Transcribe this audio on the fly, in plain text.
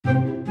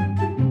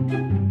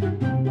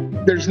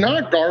there's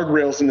not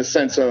guardrails in the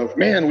sense of,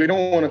 man, we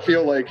don't want to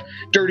feel like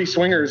dirty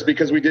swingers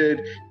because we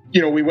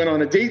went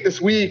on a date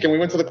this week and we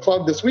went to the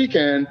club this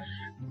weekend,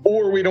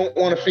 or we don't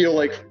want to feel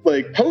like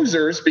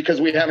posers because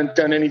we haven't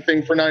done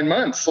anything for 9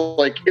 months.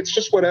 Like, it's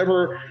just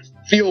whatever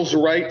feels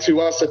right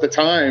to us at the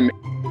time.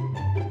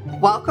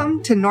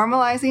 Welcome to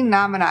Normalizing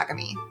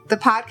Non-Monogamy, the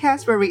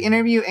podcast where we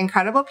interview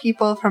incredible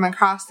people from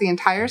across the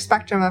entire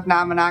spectrum of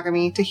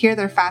non-monogamy to hear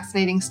their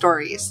fascinating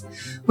stories.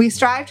 We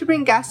strive to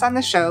bring guests on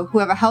the show who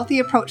have a healthy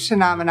approach to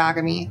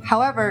non-monogamy.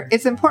 However,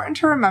 it's important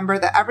to remember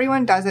that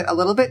everyone does it a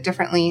little bit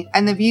differently,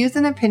 and the views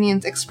and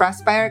opinions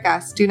expressed by our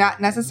guests do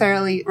not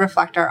necessarily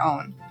reflect our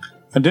own.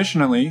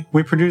 Additionally,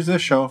 we produce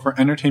this show for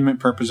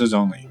entertainment purposes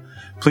only.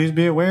 Please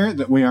be aware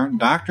that we aren't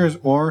doctors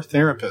or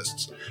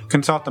therapists.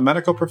 Consult a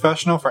medical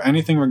professional for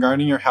anything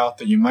regarding your health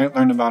that you might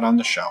learn about on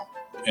the show.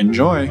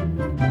 Enjoy!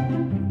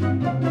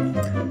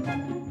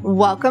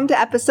 Welcome to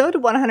episode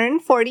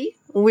 140.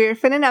 We're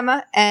Finn and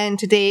Emma, and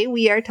today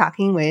we are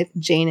talking with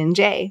Jane and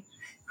Jay,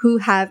 who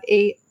have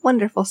a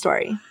wonderful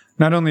story.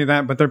 Not only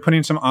that, but they're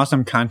putting some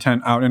awesome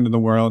content out into the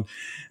world.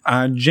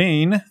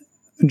 Jane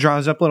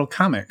draws up little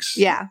comics.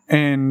 Yeah.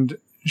 And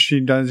she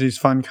does these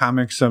fun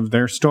comics of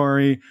their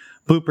story,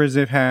 bloopers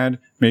they've had,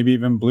 maybe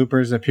even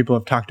bloopers that people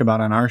have talked about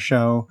on our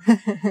show.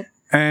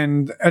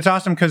 And it's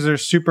awesome because they're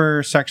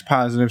super sex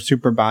positive,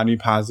 super body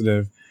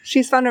positive.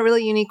 She's found a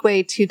really unique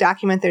way to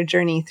document their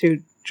journey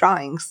through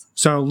drawings.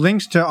 So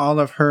links to all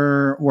of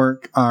her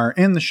work are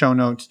in the show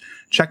notes.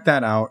 Check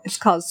that out. It's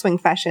called Swing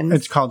Fashions.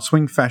 It's called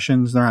Swing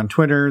Fashions. They're on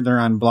Twitter. They're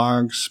on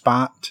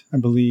Blogspot, I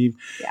believe.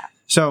 Yeah.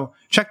 So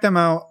check them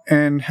out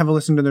and have a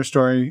listen to their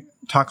story.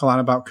 Talk a lot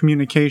about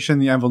communication,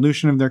 the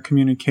evolution of their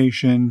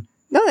communication.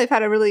 No, they've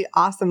had a really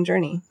awesome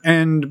journey.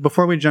 And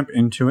before we jump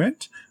into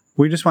it,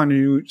 we just want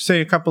to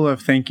say a couple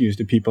of thank yous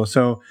to people.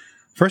 So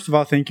first of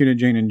all, thank you to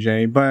Jane and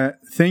Jay, but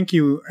thank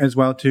you as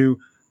well to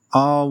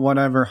all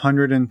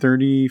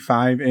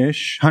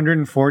 135-ish,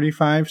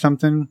 145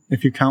 something,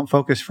 if you count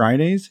Focus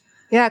Fridays.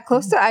 Yeah,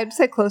 I'd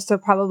say close to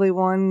probably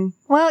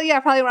probably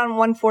around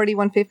 140,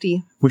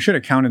 150. We should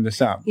have counted this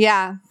up.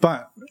 Yeah.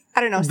 But I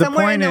don't know,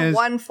 somewhere in the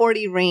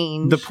 140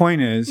 range. The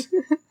point is,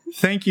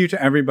 thank you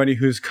to everybody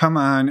who's come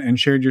on and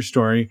shared your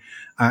story.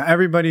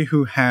 Everybody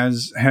who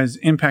has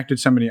impacted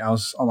somebody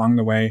else along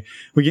the way.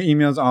 We get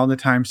emails all the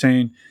time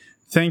saying,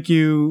 thank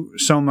you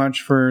so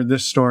much for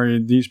this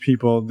story. These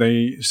people,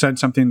 they said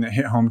something that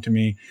hit home to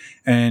me.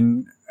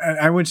 And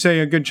I would say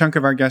a good chunk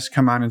of our guests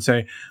come on and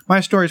say,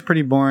 my story's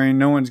pretty boring.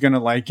 No one's going to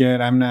like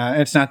it.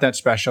 It's not that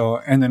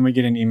special. And then we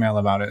get an email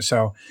about it.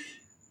 So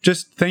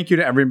just thank you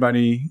to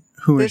everybody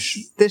who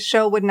this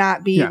show would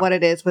not be what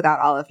it is without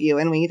all of you.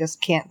 And we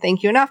just can't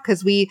thank you enough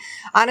because we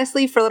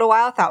honestly, for a little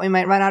while, thought we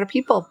might run out of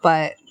people,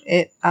 but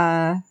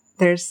we're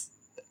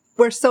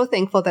so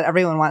thankful that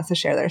everyone wants to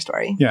share their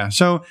story. Yeah.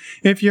 So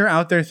if you're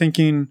out there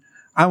thinking,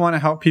 I want to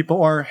help people,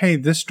 or, hey,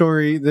 this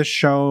story, this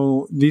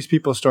show, these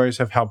people's stories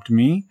have helped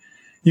me,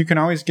 you can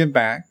always give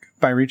back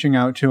by reaching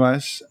out to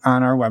us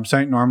on our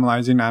website,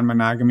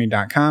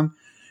 normalizingnonmonogamy.com.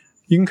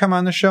 You can come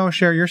on the show,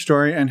 share your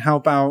story, and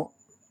help out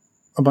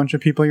a bunch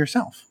of people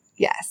yourself.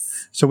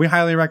 Yes. So we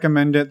highly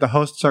recommend it. The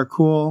hosts are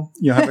cool.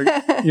 You'll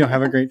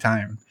have a great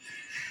time.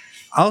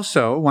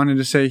 Also, wanted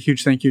to say a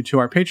huge thank you to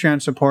our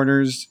Patreon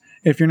supporters.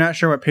 If you're not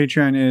sure what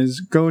Patreon is,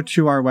 go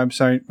to our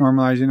website,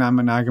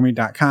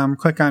 normalizingnonmonogamy.com.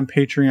 Click on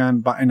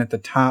Patreon button at the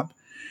top,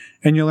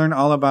 and you'll learn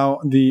all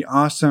about the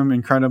awesome,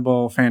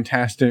 incredible,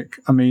 fantastic,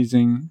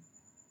 amazing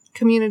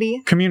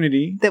community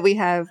that we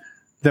have,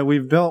 that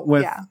we've built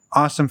with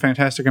awesome,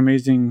 fantastic,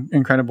 amazing,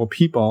 incredible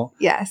people.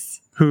 Yes.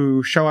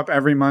 Who show up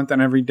every month and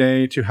every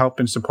day to help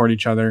and support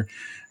each other.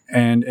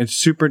 And it's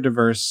super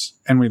diverse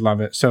and we love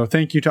it. So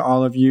thank you to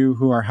all of you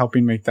who are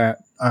helping make that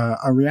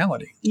a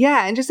reality.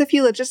 Yeah. And just a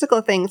few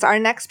logistical things. Our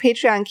next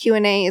Patreon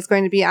Q&A is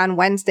going to be on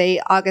Wednesday,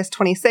 August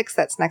 26th.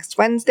 That's next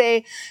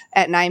Wednesday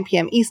at 9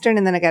 p.m. Eastern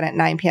and then again at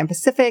 9 p.m.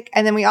 Pacific.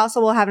 And then we also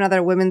will have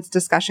another women's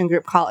discussion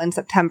group call in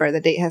September. The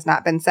date has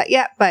not been set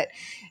yet, but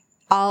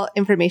all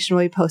information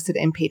will be posted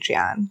in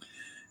Patreon.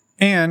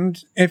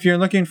 And if you're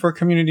looking for a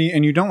community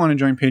and you don't want to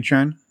join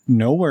Patreon,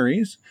 no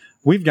worries.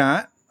 We've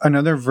got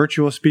another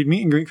virtual speed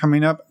meet and greet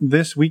coming up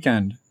this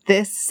weekend.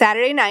 This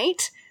Saturday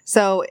night.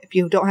 So if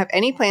you don't have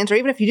any plans, or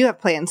even if you do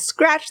have plans,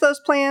 scratch those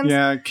plans.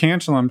 Yeah,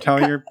 cancel them.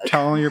 Tell your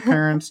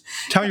parents,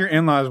 tell your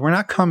in-laws, we're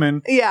not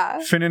coming. Yeah.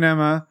 Finn and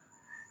Emma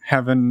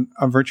having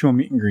a virtual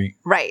meet and greet.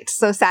 Right.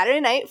 So Saturday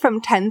night from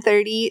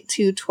 10:30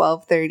 to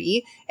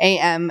 12:30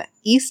 a.m.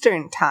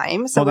 Eastern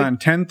time. So Hold on,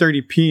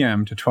 10:30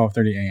 p.m. to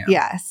 12:30 a.m.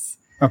 Yes.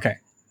 Okay.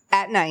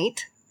 At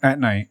night.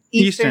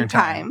 Eastern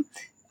time.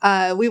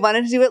 We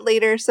wanted to do it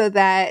later so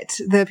that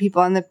the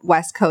people on the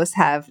West Coast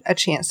have a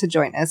chance to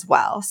join as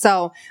well.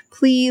 So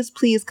please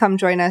come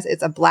join us.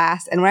 It's a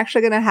blast. And we're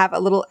actually going to have a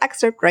little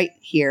excerpt right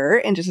here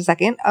in just a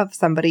second of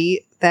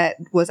somebody that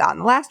was on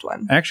the last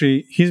one.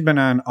 Actually, he's been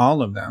on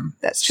all of them.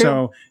 That's true.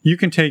 So you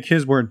can take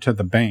his word to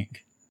the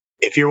bank.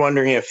 If you're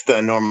wondering if the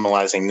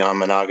Normalizing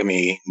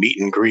Non-Monogamy meet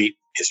and greet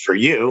is for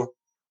you,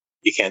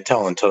 you can't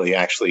tell until you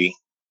actually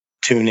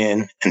tune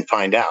in and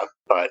find out.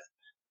 But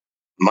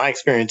my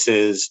experience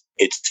is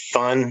it's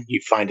fun.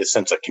 You find a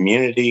sense of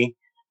community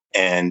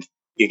and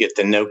you get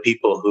to know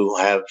people who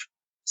have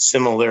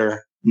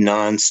similar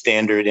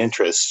non-standard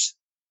interests.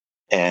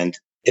 And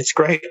it's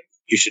great.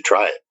 You should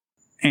try it.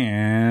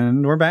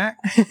 And we're back.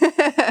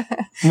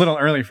 A little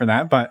early for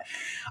that, but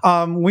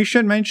we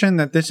should mention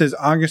that this is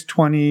August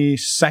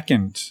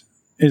 22nd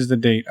is the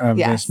date of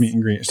this meet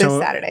and greet. This So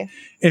Saturday.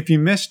 If you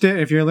missed it,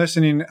 if you're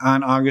listening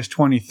on August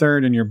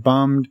 23rd and you're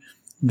bummed,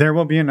 there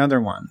will be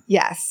another one.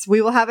 Yes,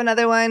 we will have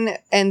another one,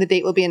 and the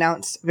date will be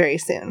announced very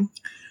soon.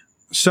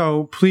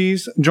 So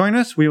please join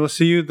us. We will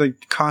see you. The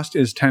cost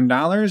is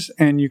 $10,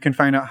 and you can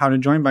find out how to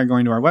join by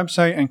going to our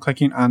website and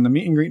clicking on the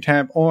meet and greet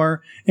tab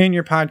or in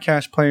your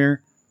podcast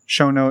player,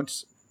 show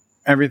notes.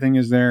 Everything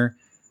is there.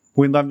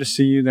 We'd love to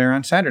see you there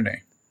on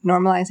Saturday.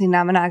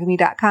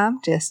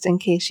 NormalizingNonmonogamy.com, just in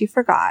case you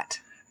forgot.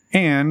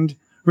 And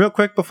real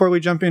quick, before we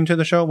jump into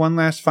the show, one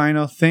last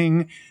final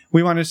thing.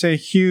 We want to say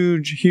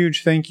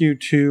huge thank you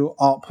to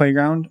Alt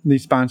Playground, the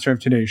sponsor of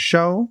today's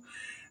show.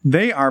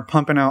 They are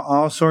pumping out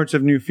all sorts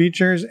of new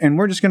features, and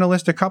we're just going to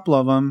list a couple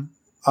of them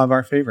of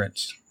our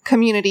favorites.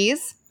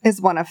 Communities is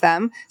one of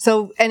them.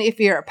 So, and if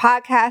you're a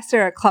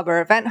podcaster, a club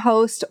or event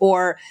host,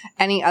 or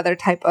any other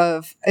type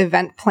of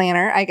event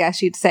planner, I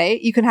guess you'd say,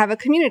 you can have a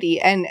community,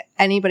 and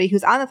anybody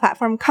who's on the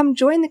platform, come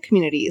join the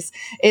communities.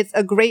 It's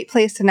a great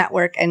place to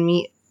network and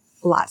meet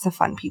lots of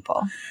fun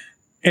people.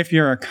 If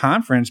you're a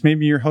conference,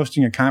 maybe you're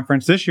hosting a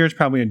conference. This year it's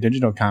probably a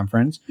digital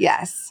conference.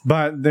 Yes.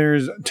 But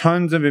there's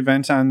tons of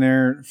events on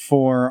there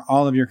for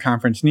all of your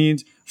conference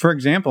needs. For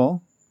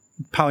example,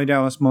 Poly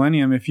Dallas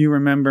Millennium, if you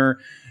remember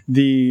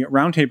the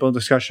roundtable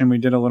discussion we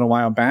did a little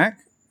while back,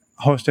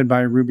 hosted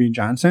by Ruby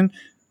Johnson,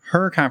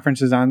 her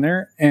conference is on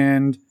there.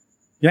 And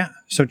yeah,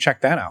 so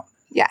check that out.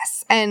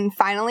 Yes. And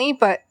finally,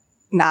 but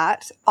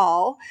not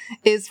all,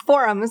 is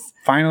forums.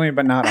 Finally,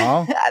 but not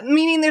all.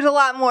 Meaning there's a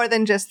lot more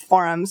than just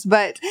forums,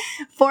 but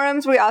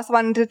forums we also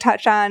wanted to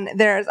touch on.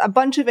 There's a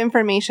bunch of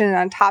information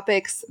on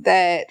topics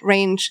that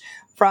range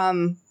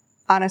from,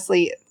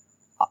 honestly,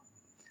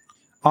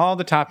 all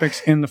the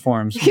topics in the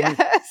forums. Yes.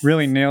 We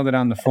really nailed it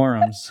on the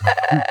forums.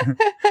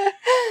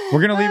 We're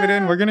going to leave it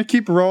in. We're going to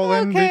keep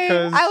rolling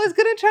because I was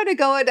going to try to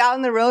go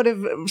down the road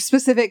of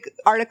specific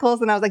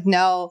articles, and I was like,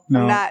 no,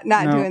 I'm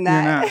not doing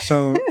that. You're not.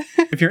 So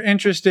if you're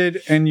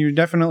interested, and you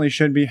definitely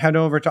should be, head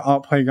over to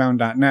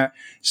altplayground.net,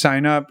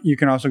 sign up. You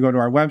can also go to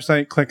our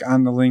website, click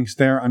on the links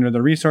there under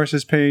the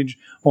resources page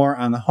or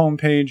on the home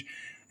page.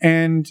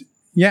 And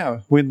yeah,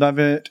 we'd love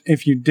it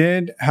if you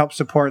did help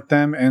support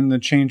them and the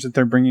change that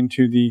they're bringing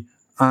to the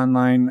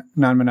online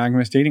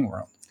non-monogamous dating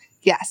world.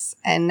 Yes.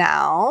 And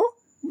now,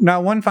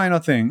 one final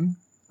thing.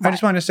 What? I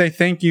just want to say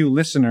thank you,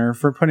 listener,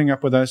 for putting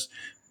up with us.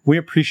 We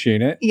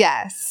appreciate it.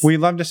 Yes. We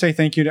love to say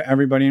thank you to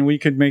everybody, and we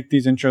could make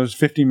these intros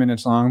 50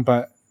 minutes long,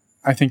 but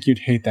I think you'd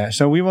hate that.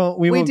 So we will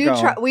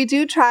go. We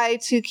do try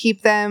to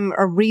keep them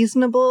a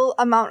reasonable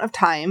amount of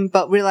time,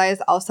 but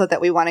realize also that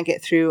we want to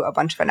get through a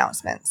bunch of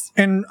announcements.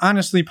 And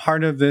honestly,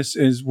 part of this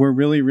is we're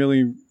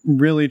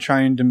really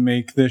trying to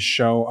make this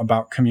show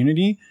about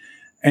community.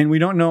 And we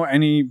don't know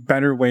any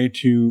better way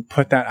to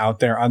put that out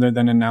there other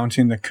than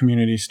announcing the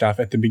community stuff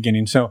at the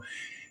beginning. So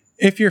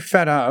if you're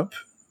fed up,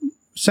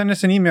 send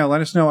us an email.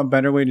 Let us know a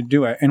better way to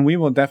do it. And we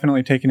will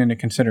definitely take it into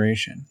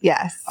consideration.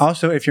 Yes.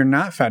 Also, if you're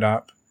not fed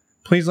up,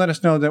 please let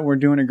us know that we're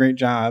doing a great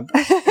job.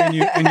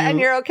 And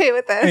you're okay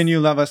with this. And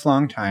you love us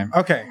long time.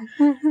 Okay.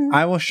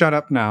 I will shut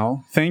up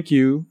now. Thank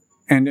you.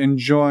 And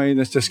enjoy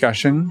this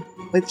discussion.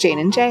 With Jane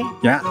and Jay.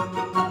 Yeah.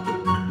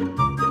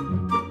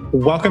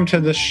 Welcome to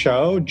the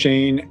show,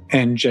 Jane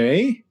and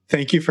Jay.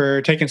 Thank you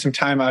for taking some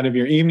time out of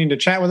your evening to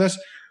chat with us.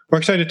 We're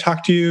excited to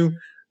talk to you,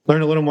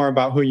 learn a little more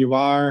about who you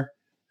are,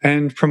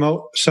 and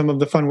promote some of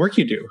the fun work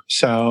you do.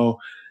 So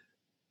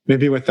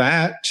maybe with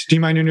that, do you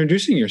mind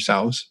introducing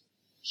yourselves?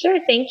 Sure.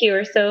 Thank you.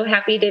 We're so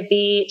happy to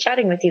be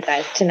chatting with you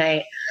guys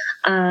tonight.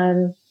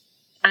 I'm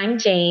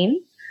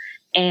Jane,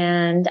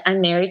 and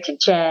I'm married to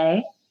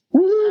Jay.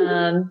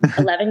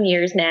 11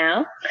 years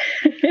now.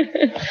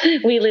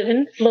 We live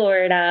in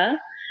Florida.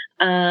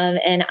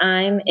 And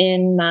I'm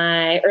in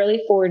my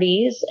early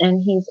 40s,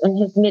 and he's in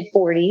his mid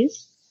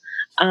 40s.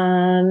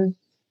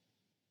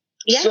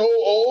 Yeah. So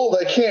old,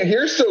 I can't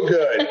hear so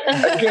good.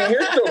 I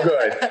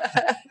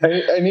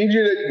need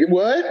you to,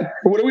 what?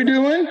 What are we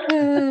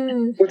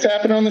doing? What's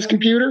happening on this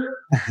computer?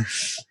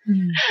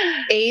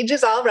 Age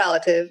is all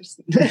relative.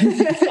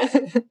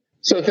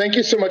 So thank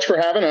you so much for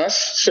having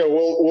us. So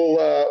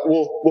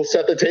we'll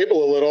set the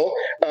table a little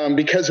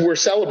because we're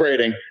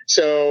celebrating.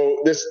 So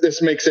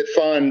this makes it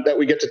fun that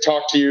we get to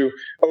talk to you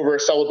over a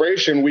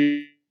celebration.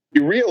 We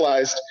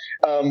realized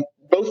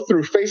both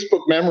through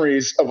Facebook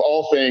memories of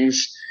all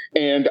things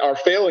and our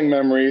failing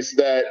memories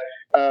that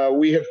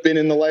we have been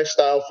in the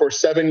lifestyle for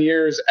 7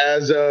 years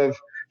as of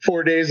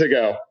 4 days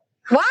ago.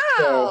 Wow!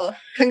 So,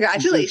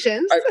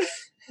 congratulations.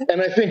 And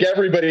I think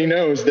everybody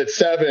knows that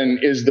 7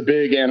 is the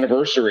big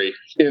anniversary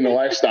in the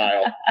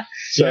lifestyle.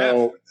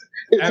 So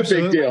It's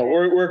Absolutely. A big deal.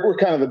 We're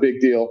kind of a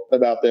big deal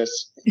about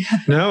this.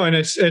 No, and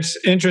it's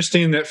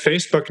interesting that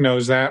Facebook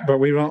knows that, but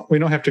we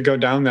don't have to go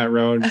down that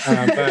road.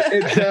 But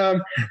it's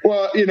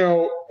well, you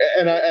know,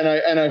 and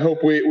I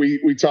hope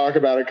we talk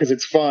about it because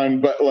it's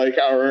fun. But like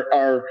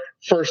our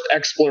first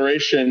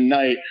exploration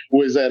night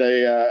was at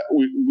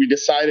we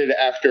decided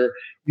after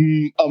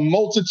a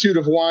multitude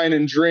of wine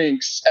and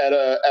drinks at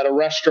a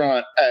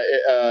restaurant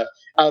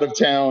out of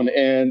town,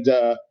 and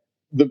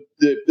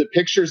the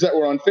pictures that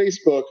were on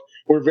Facebook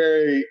were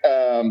very,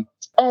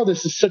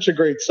 this is such a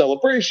great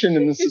celebration,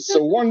 and this is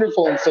so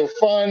wonderful and so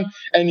fun.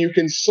 And you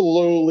can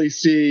slowly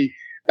see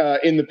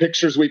in the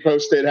pictures we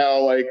posted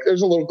how like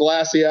there's a little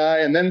glassy eye,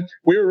 and then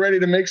we were ready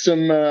to make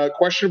some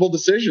questionable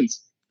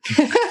decisions.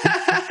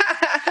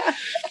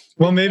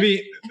 Well,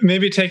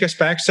 maybe take us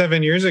back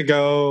 7 years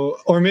ago,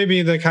 or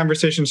maybe the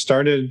conversation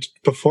started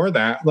before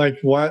that. Like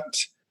what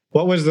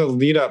was the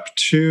lead up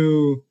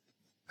to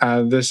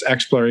this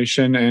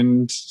exploration,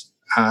 and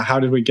how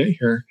did we get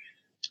here?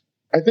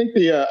 I think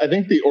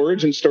the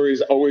origin story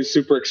is always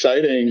super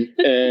exciting,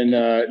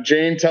 and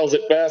Jane tells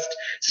it best.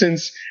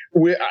 Since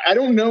I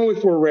don't know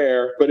if we're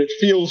rare, but it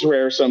feels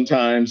rare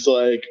sometimes.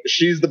 Like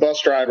she's the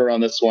bus driver on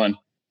this one.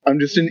 I'm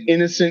just an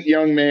innocent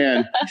young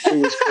man who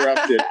was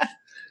corrupted.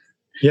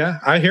 Yeah,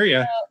 I hear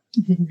you.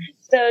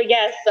 So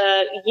yes,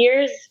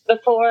 years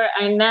before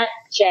I met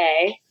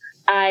Jay,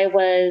 I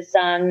was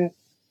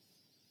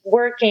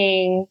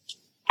working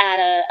at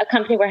a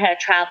company where I had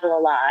to travel a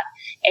lot,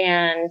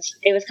 and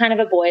it was kind of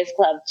a boys'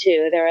 club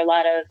too. There were a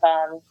lot of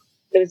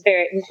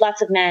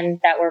lots of men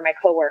that were my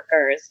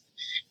coworkers.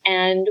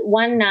 And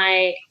one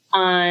night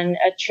on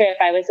a trip,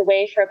 I was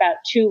away for about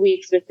 2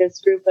 weeks with this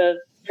group of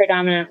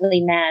predominantly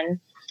men.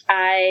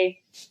 I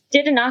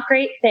did a not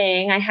great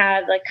thing. I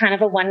had like kind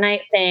of a one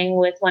night thing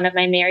with one of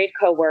my married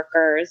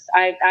coworkers.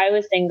 I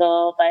was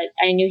single, but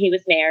I knew he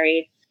was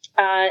married,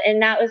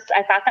 and I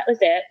thought that was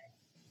it.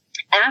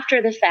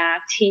 After the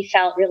fact, he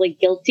felt really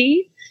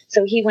guilty,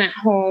 so he went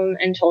home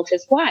and told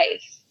his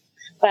wife.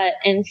 But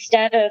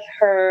instead of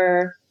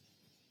her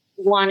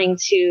wanting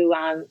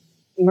to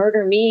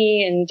murder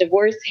me and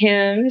divorce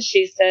him,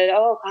 she said,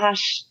 "Oh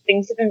gosh,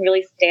 things have been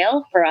really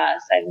stale for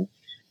us.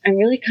 I'm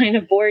really kind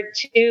of bored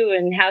too,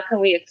 and how can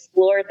we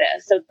explore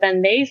this?" So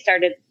then they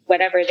started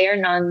whatever their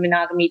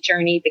non-monogamy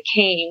journey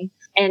became,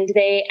 and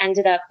they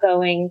ended up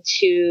going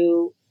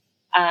to,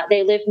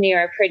 they lived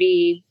near a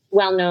pretty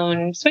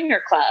well-known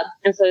swinger club,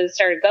 and so they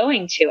started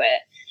going to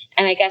it.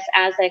 And I guess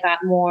as I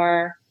got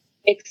more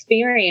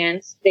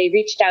experience, they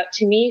reached out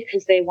to me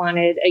because they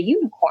wanted a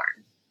unicorn,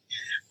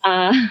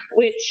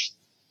 which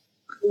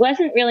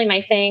wasn't really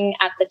my thing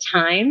at the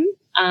time.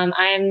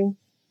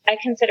 I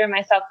consider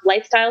myself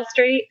lifestyle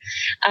straight,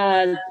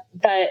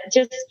 but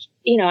just,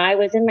 you know, I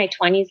was in my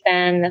 20s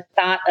then. The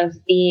thought of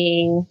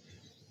being,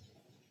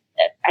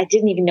 I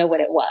didn't even know what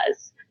it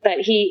was, but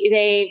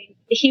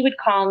he would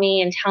call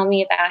me and tell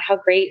me about how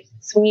great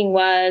swinging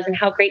was and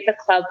how great the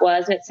club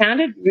was. And it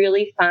sounded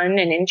really fun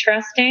and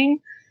interesting.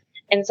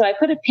 And so I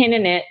put a pin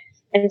in it,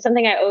 and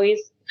something I always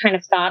kind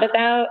of thought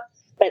about,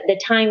 but the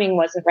timing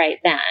wasn't right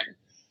then.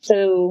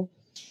 So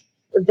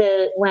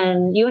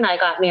when you and I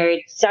got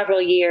married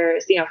several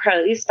years, you know,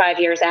 probably at least 5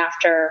 years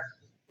after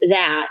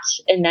that,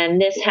 and then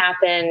this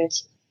happened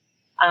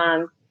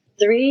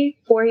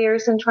 4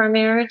 years into our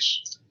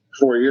marriage.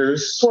 4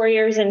 years. 4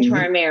 years into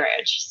our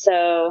marriage.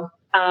 So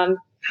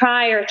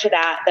prior to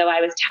that, though,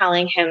 I was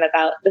telling him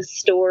about the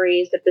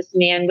stories that this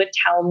man would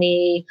tell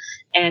me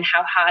and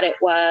how hot it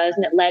was,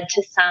 and it led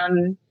to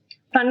some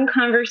fun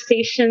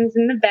conversations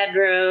in the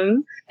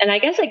bedroom. And I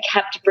guess I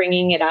kept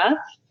bringing it up.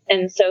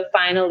 And so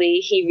finally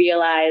he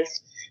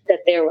realized that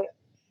there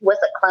was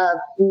a club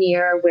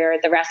near where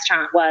the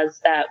restaurant was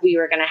that we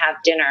were going to have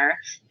dinner.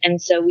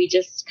 And so we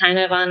just kind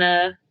of on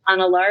a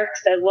lark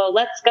said, well,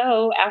 let's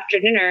go after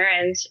dinner.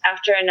 And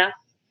after enough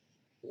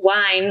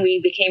wine,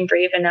 we became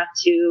brave enough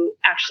to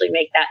actually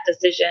make that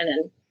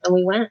decision, and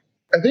we went.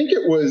 I think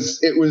it was,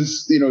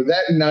 you know,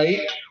 that night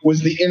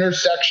was the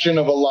intersection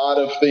of a lot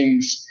of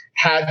things.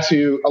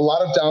 A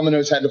lot of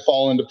dominoes had to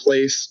fall into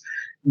place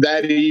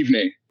that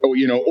evening,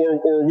 you know,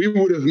 or we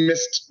would have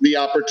missed the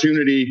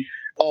opportunity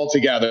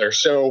altogether.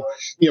 So,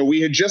 you know,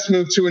 we had just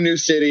moved to a new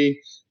city.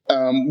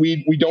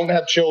 We don't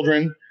have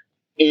children,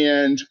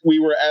 and we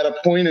were at a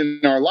point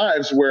in our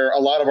lives where a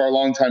lot of our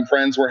longtime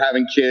friends were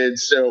having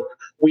kids. So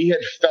we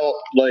had felt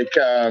like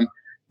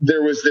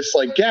there was this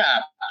like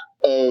gap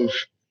of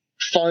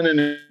fun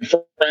and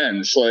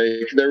friends.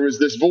 Like there was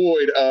this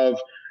void of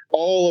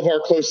all of our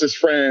closest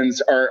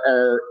friends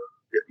are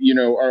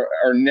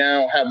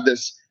now have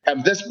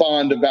this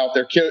bond about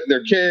their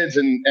kids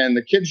and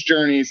the kids'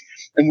 journeys,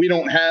 and we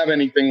don't have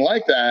anything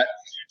like that.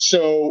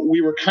 So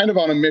we were kind of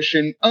on a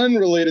mission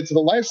unrelated to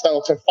the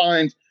lifestyle to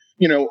find,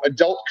 you know,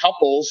 adult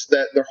couples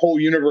that their whole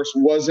universe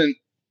wasn't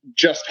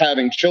just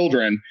having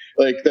children,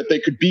 like that they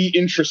could be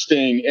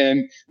interesting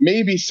and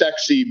maybe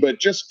sexy, but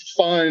just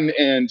fun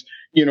and,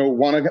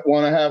 want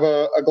to have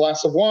a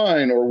glass of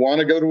wine, or want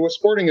to go to a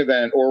sporting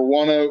event, or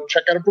want to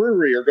check out a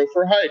brewery, or go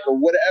for a hike, or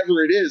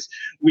whatever it is.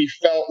 We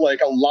felt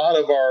like a lot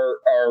of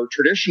our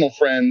traditional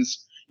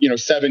friends,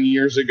 7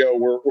 years ago,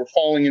 were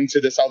falling into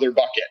this other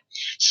bucket.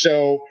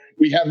 So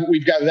we've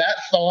got that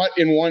thought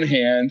in one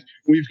hand.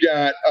 We've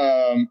got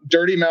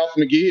Dirty Mouth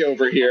McGee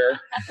over here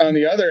on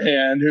the other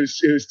hand,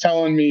 who's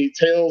telling me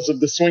tales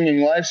of the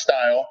swinging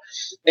lifestyle,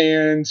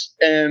 and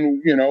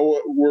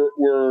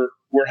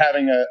we're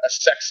having a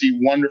sexy,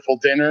 wonderful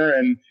dinner,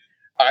 and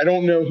I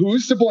don't know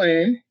who's to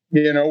blame.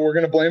 We're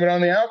going to blame it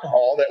on the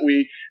alcohol that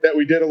we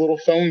did a little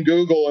phone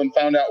Google and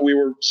found out we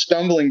were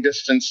stumbling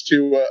distance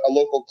to a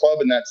local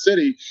club in that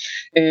city.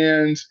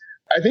 And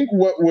I think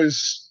what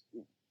was,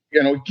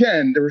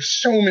 again, there were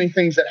so many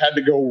things that had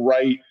to go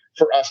right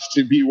for us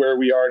to be where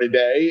we are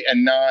today,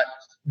 and not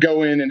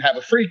go in and have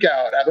a freak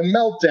out, have a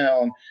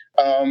meltdown,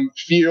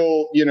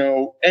 feel,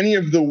 any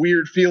of the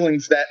weird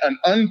feelings that an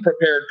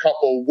unprepared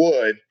couple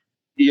would.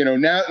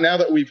 Now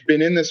that we've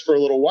been in this for a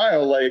little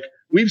while, like,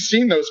 we've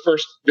seen those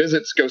first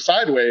visits go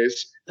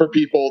sideways for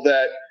people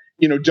that,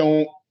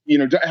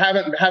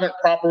 haven't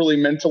properly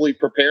mentally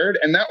prepared.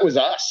 And that was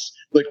us.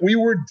 Like, we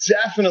were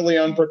definitely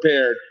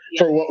unprepared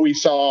for what we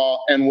saw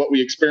and what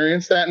we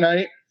experienced that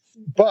night.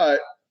 But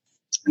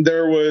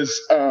there was,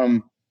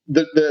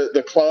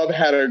 the club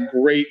had a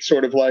great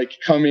sort of like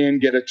come in,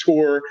 get a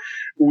tour.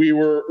 We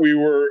were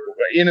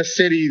in a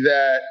city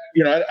that,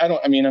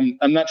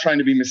 I'm not trying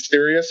to be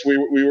mysterious.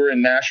 We were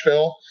in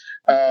Nashville.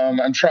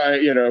 I'm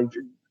trying,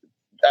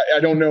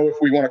 I don't know if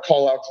we want to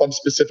call out clubs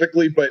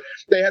specifically, but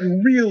they had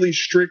really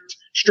strict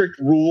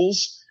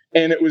rules.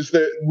 And it was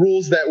the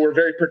rules that were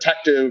very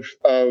protective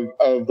of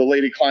the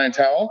lady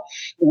clientele,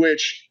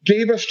 which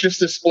gave us just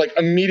this like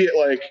immediate,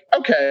 like,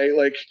 okay,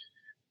 like,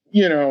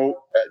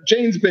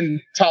 Jane's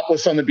been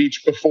topless on the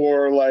beach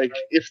before. Like,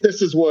 if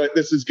this is what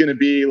this is going to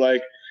be,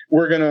 like,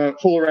 we're going to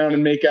fool around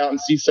and make out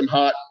and see some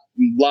hot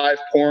live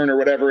porn or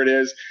whatever it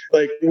is.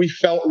 Like, we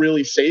felt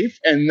really safe.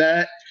 And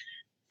that,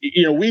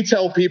 we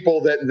tell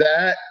people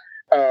that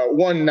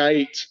one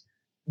night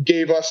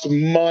gave us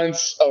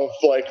months of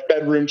like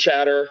bedroom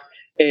chatter.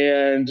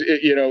 And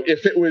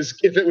if it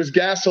was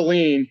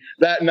gasoline,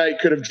 that night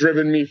could have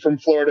driven me from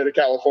Florida to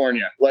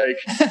California. Like,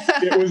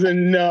 it was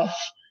enough.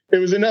 It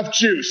was enough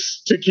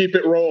juice to keep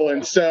it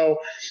rolling. So,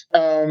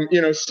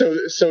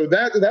 so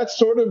that's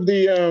sort of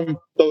the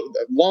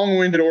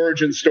long-winded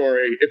origin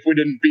story, if we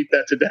didn't beat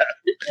that to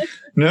death.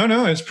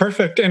 No, it's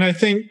perfect. And I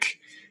think,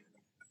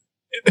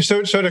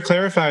 so to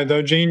clarify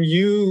though, Jane,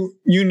 you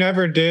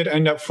never did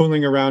end up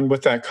fooling around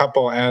with that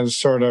couple as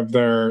sort of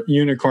their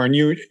unicorn.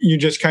 You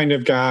just kind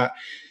of got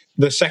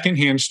the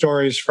secondhand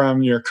stories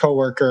from your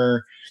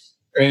coworker,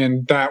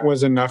 and that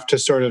was enough to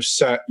sort of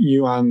set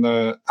you on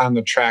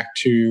the track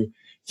to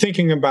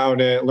thinking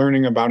about it,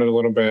 learning about it a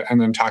little bit, and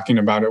then talking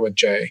about it with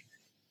Jay.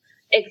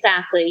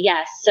 Exactly.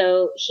 Yes.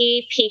 So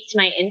he piqued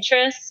my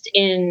interest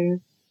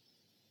in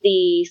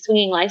the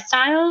swinging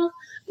lifestyle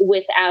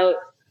without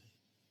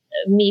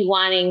me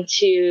wanting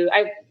to.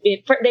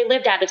 They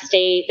lived out of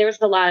state. There was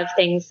a lot of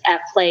things at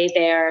play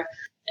there.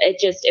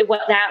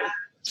 That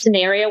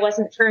scenario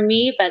wasn't for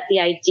me, but the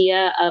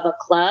idea of a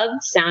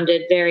club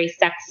sounded very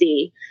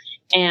sexy,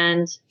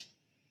 and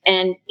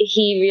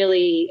he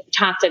really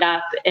topped it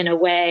up in a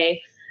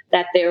way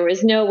that there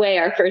was no way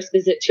our first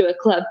visit to a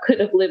club could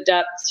have lived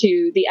up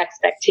to the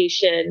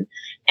expectation.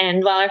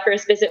 And while our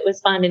first visit was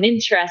fun and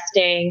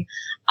interesting,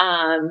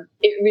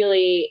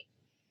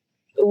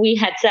 we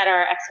had set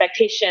our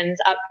expectations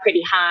up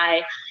pretty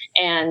high,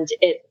 and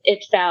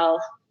it fell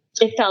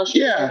short.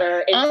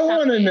 Yeah, I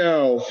want to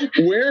know,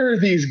 where are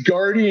these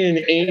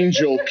guardian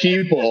angel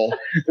people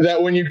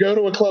that when you go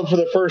to a club for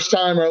the first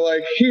time are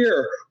like,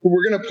 here,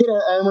 we're going to put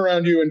our arm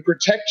around you and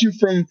protect you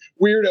from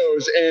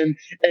weirdos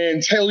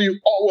and tell you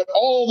what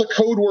all the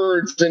code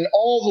words and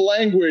all the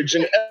language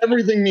and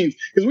everything means,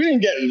 because we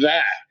didn't get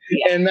that.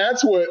 Yeah. And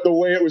that's what the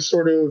way it was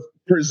sort of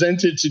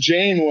presented to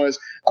Jane was,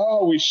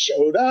 we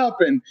showed up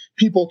and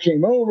people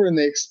came over and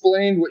they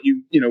explained what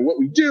what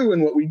we do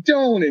and what we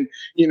don't, and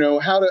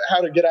how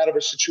to get out of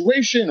a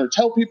situation or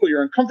tell people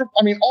you're uncomfortable.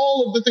 I mean,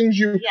 all of the things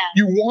you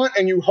want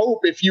and you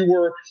hope if we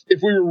were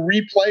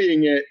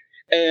replaying it.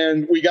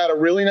 And we got a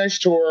really nice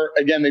tour.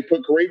 Again, they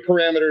put great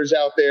parameters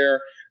out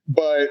there,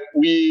 but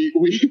we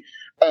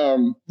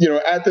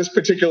at this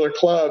particular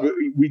club,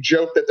 we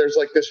joke that there's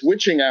like this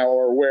witching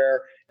hour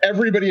where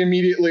everybody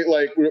immediately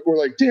we're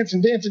like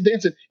dancing,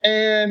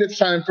 and it's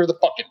time for the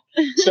fucking.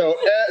 So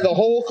the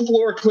whole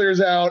floor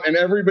clears out and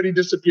everybody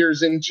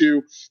disappears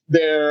into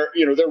their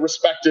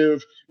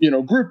respective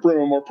group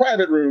room or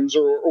private rooms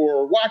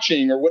or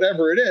watching or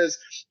whatever it is,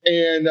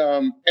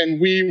 and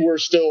we were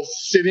still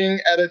sitting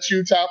at a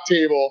two-top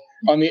table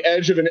on the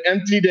edge of an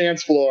empty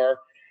dance floor.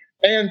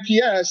 And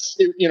P.S.,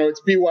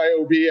 it's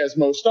BYOB, as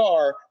most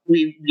are.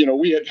 We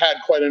had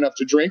quite enough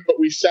to drink, but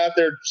we sat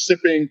there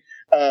sipping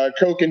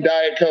Coke and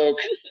Diet Coke.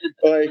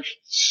 Like,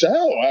 so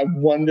I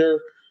wonder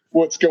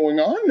what's going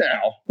on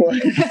now?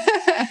 Like,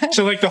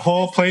 So like the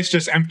whole place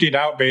just emptied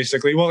out,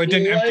 basically. Well, it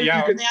didn't empty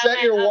out. You could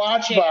set your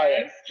watch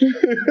by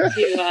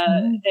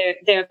it.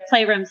 Their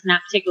playrooms in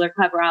that particular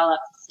club were all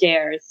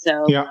upstairs,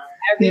 so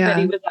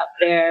everybody was up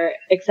there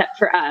except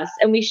for us,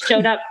 and we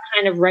showed up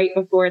kind of right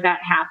before that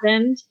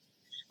happened.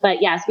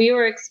 But yes, we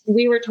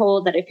were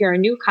told that if you're a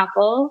new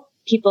couple,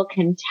 people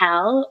can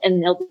tell,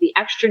 and they'll be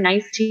extra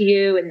nice to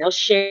you, and they'll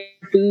share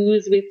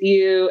booze with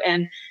you,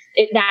 and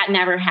that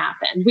never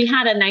happened. We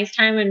had a nice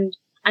time, and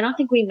I don't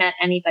think we met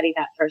anybody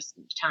that first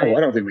time. Oh,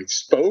 I don't think we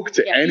spoke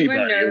to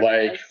anybody.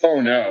 Like,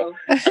 oh no.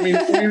 I mean,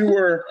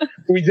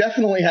 we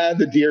definitely had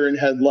the deer in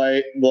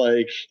headlight,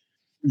 like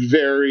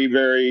very,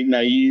 very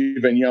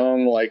naive and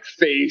young, like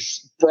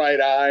face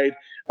bright-eyed.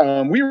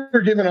 We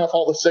were giving off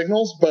all the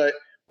signals, but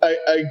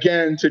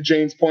again, to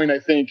Jane's point, I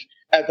think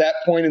at that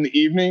point in the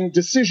evening,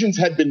 decisions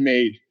had been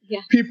made. Yeah.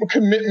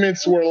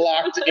 Commitments were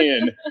locked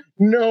in.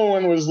 No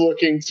one was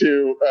looking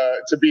to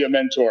be a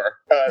mentor.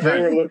 They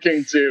were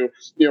looking to,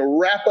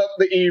 wrap up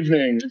the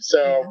evening.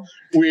 So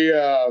we,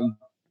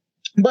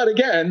 but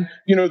again,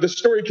 the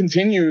story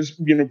continues,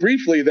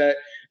 briefly that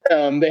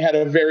they had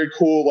a very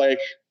cool, like,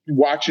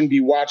 watch and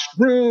be watched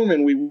room,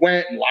 and we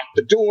went and locked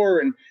the door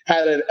and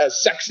had a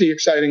sexy,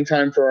 exciting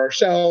time for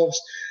ourselves.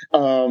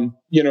 And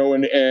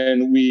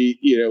we,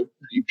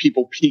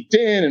 people peeked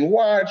in and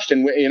watched,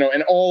 and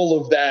and all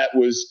of that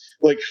was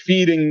like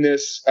feeding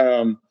this,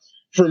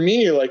 for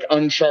me, like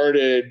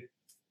uncharted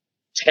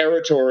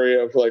territory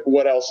of like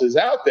what else is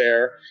out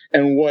there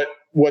and what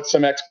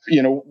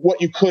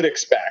you could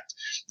expect.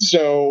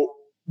 So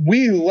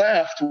we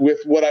left with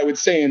what I would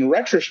say in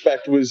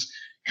retrospect was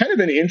kind of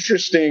an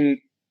interesting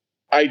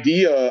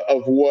idea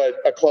of what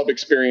a club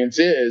experience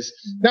is.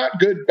 Not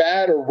good,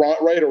 bad, or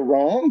right or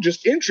wrong,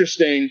 just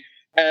interesting,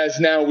 as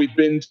now we've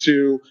been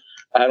to,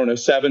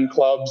 7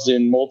 clubs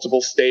in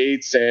multiple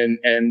states, and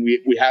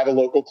we have a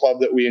local club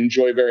that we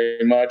enjoy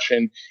very much.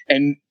 And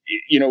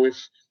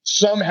if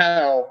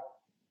somehow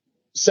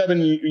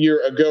 7 years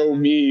ago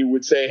me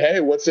would say, hey,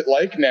 what's it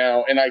like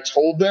now? And I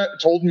told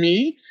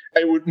me,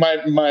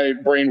 my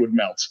brain would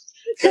melt.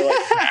 They're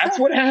like, that's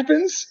what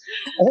happens?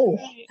 Oh,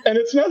 and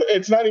it's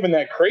not even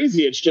that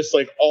crazy. It's just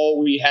like all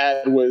we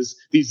had was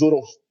these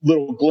little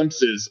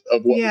glimpses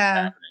of what was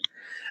happening.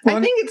 I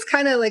think it's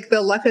kind of like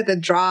the luck of the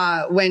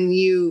draw when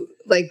you,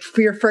 like,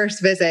 for your first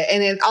visit,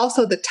 and then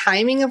also the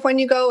timing of when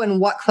you go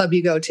and what club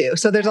you go to.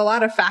 So there's a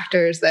lot of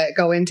factors that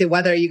go into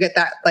whether you get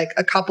that, like,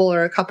 a couple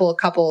or a couple of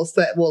couples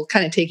that will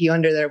kind of take you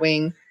under their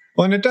wing.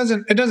 Well, and it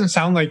doesn't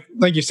sound like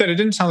you said, it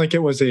didn't sound like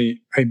it was a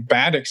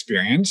bad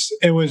experience.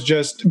 It was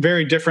just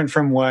very different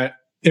from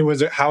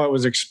how it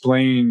was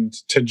explained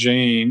to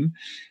Jane,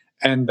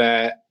 and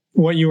that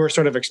what you were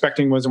sort of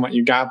expecting wasn't what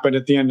you got. But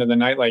at the end of the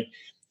night, like,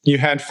 you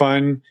had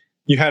fun,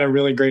 you had a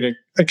really great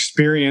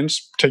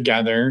experience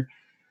together,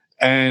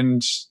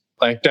 and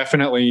like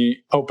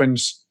definitely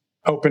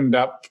opened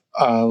up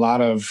a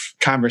lot of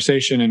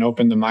conversation and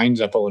opened the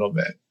minds up a little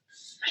bit.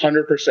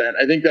 100%.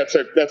 I think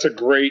that's a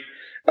great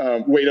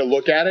way to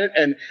look at it.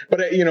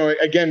 But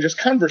again, just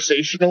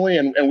conversationally,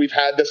 and we've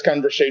had this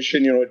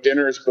conversation, at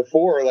dinners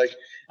before, like,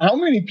 how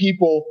many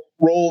people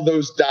roll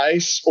those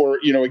dice or,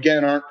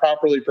 again, aren't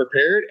properly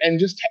prepared and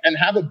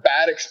have a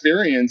bad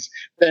experience.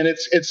 And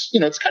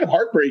it's kind of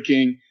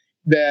heartbreaking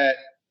that,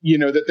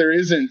 that there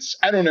isn't,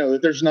 that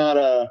there's not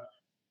a,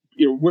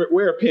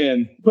 wear a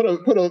pin, put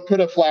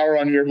a flower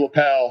on your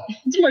lapel.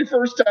 It's my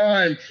first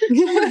time.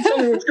 Somebody tell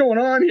me what's going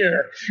on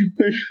here.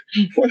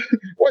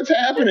 What's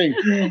happening?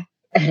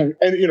 And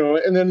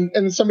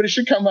then somebody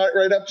should come out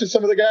right up to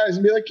some of the guys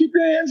and be like, keep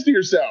your hands to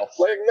yourself.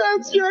 Like,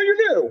 that's, you're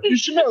new. You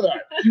should know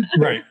that.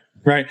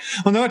 Right.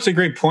 Well, no, it's a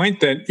great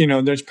point that,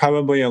 there's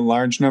probably a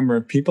large number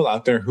of people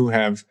out there who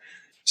have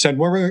said,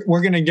 we're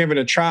going to give it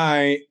a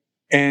try.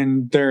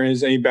 And there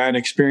is a bad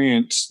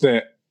experience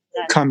that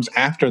comes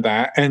after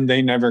that, and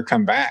they never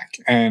come back.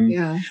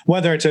 And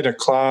whether it's at a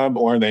club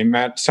or they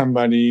met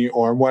somebody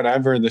or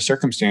whatever the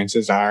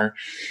circumstances are.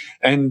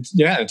 And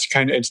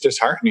it's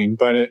disheartening,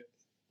 but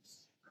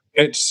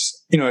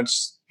it's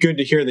good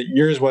to hear that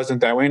yours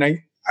wasn't that way. And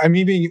I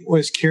maybe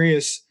was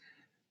curious,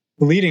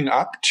 leading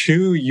up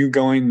to you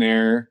going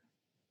there,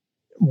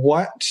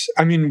 were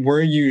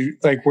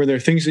there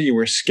things that you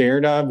were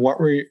scared of? What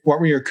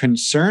were your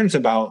concerns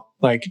about,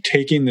 like,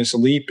 taking this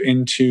leap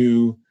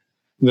into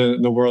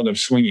the world of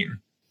swinging?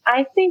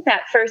 I think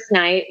that first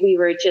night we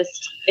were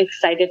just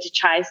excited to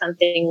try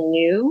something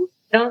new.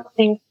 I don't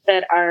think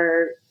that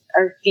our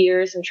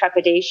fears and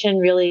trepidation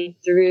really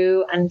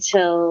threw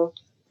until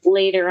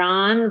later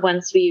on,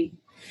 once we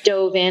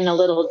dove in a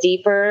little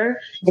deeper.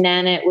 And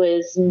then it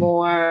was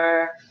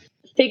more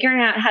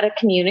figuring out how to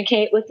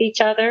communicate with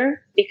each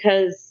other,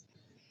 because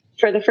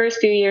for the first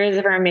few years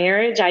of our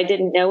marriage, I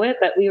didn't know it,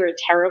 but we were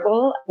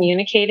terrible at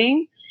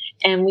communicating,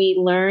 and we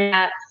learned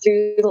that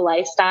through the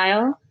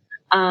lifestyle.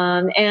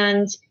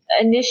 And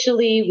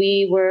initially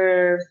we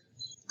were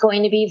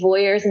going to be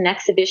voyeurs and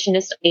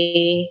exhibitionists,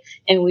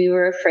 and we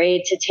were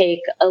afraid to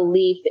take a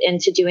leap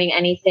into doing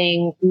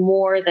anything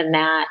more than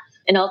that.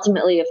 And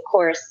ultimately, of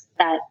course,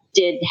 that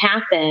did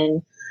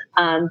happen.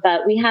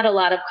 But we had a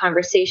lot of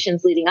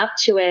conversations leading up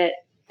to it.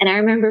 And I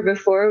remember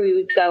before we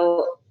would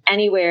go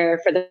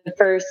anywhere for the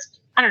first,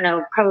 I don't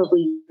know,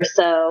 probably or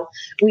so,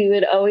 we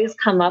would always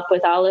come up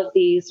with all of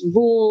these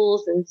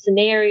rules and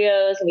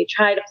scenarios, and we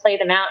try to play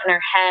them out in our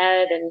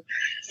head and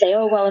say,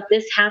 oh, well, if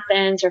this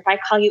happens, or if I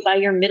call you by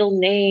your middle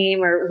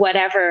name or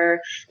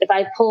whatever, if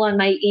I pull on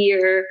my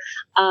ear,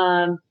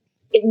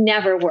 it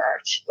never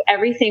worked.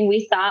 Everything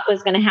we thought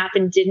was going to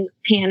happen didn't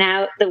pan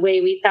out the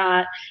way we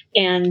thought.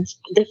 And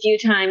the few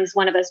times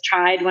one of us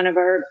tried one of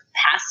our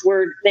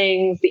password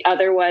things, the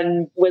other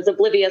one was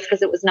oblivious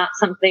because it was not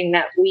something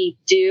that we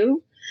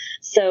do.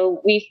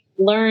 So we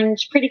learned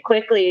pretty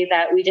quickly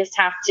that we just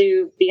have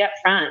to be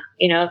upfront.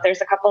 If there's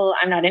a couple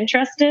I'm not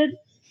interested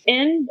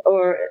in,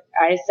 or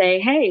I say,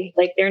 hey,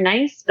 like they're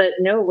nice, but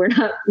no, we're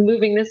not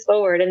moving this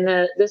forward. And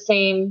the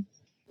same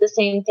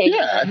thing.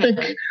 Yeah,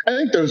 I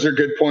think those are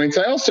good points.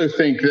 I also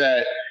think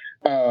that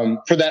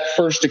for that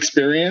first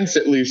experience,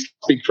 at least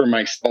speak for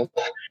myself,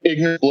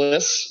 ignorant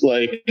bliss.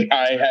 Like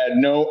I had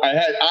no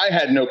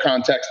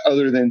context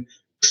other than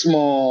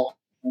small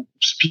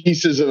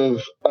pieces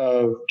of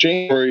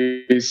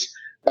January's,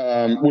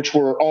 which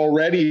were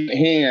already in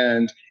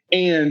hand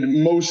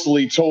and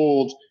mostly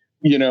told,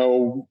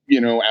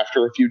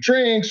 after a few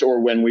drinks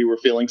or when we were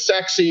feeling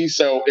sexy.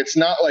 So it's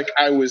not like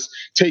I was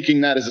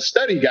taking that as a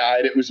study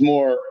guide. It was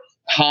more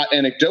hot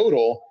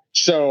anecdotal.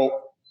 So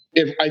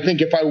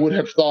if I would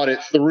have thought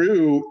it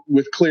through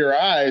with clear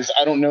eyes,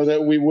 I don't know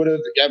that we would have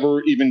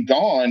ever even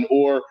gone,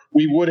 or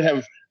we would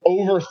have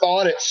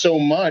overthought it so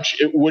much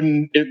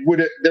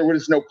there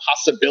was no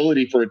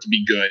possibility for it to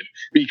be good,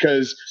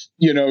 because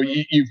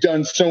you've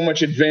done so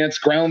much advanced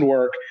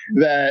groundwork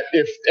that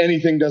if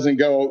anything doesn't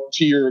go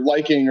to your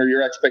liking or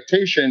your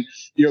expectation,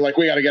 you're like,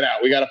 we got to get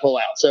out, we got to pull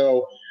out.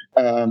 So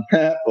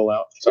pull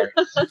out, sorry.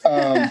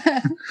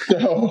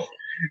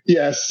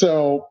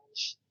 So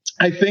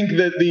I think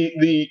that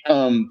the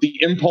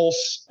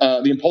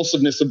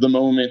impulsiveness of the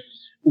moment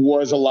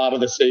was a lot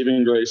of the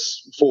saving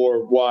grace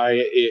for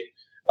why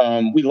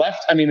we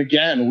left. I mean,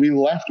 again, we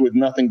left with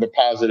nothing but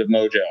positive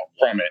mojo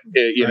from it.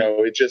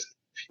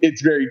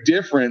 It's very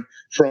different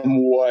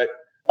from what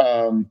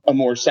a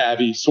more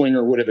savvy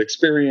swinger would have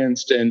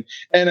experienced. And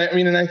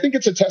I think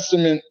it's a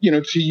testament,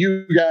 to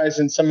you guys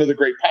and some of the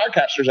great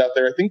podcasters out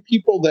there. I think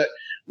people that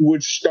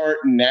would start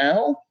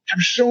now have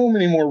so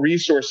many more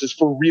resources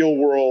for real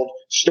world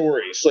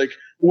stories. Like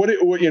what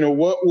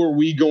were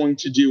we going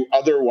to do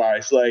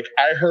otherwise? Like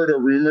I heard a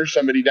rumor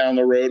somebody down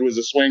the road was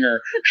a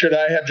swinger. Should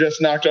I have just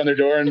knocked on their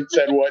door and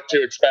said what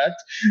to expect?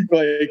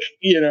 Like,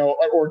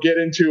 or get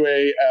into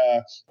a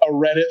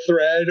Reddit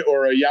thread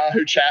or a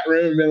Yahoo chat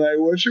room and be like,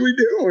 what should we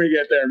do when we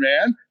get there,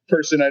 man?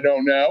 Person I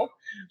don't know.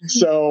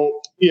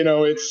 So,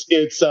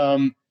 it's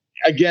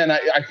again,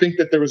 I think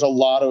that there was a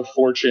lot of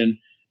fortune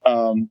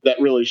that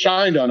really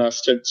shined on us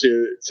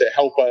to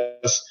help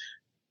us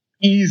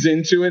ease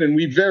into it, and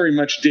we very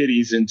much did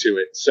ease into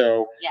it.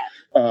 So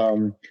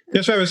so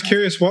I was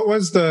curious, what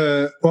was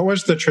the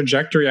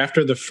trajectory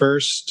after that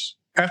first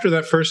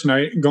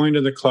night going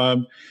to the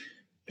club?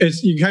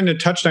 Is you kind of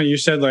touched on, you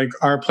said like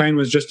our plan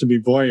was just to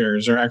be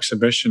voyeurs or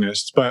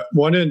exhibitionists, but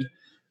what did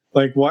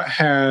it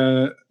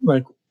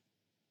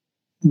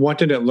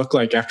look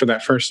like after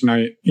that first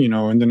night,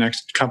 in the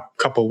next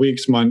couple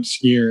weeks,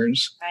 months,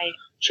 years? Right.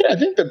 Sure. I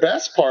think the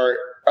best part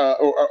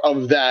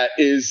of that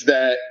is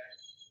that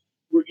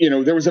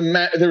there was a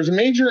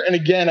major, and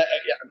again,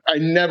 I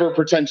never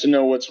pretend to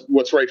know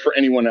what's right for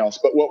anyone else,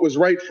 but what was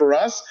right for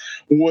us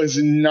was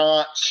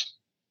not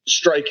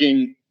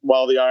striking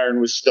while the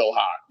iron was still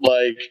hot.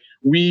 Like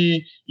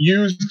we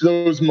used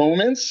those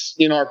moments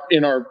in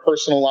our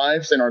personal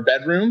lives, in our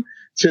bedroom,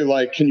 to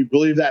like, can you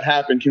believe that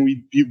happened?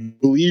 You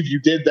believe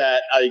you did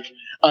that? Like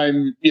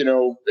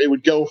it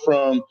would go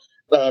from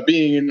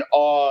being in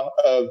awe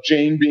of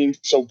Jane being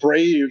so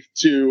brave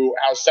to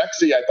how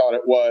sexy I thought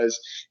it was.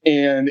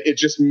 And it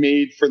just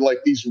made for like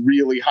these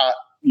really hot,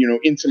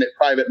 intimate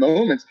private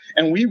moments.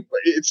 And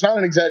it's not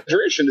an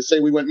exaggeration to say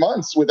we went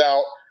months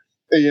without,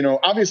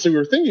 obviously we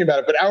were thinking about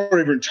it, but I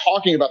were even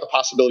talking about the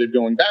possibility of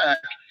going back.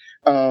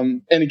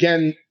 And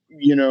again,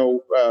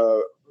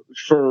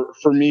 for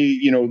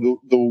me,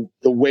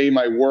 the way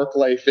my work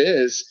life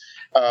is,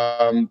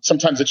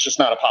 sometimes it's just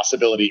not a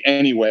possibility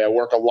anyway. I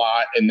work a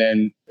lot and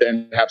then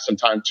have some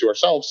time to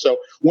ourselves. So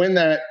when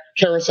that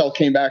carousel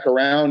came back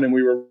around and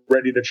we were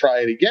ready to try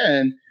it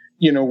again,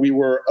 we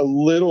were a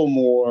little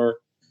more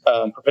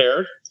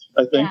prepared,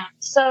 I think. Yeah.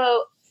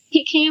 So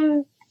he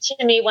came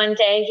to me one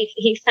day.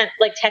 He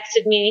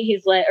texted me.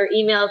 He's like, or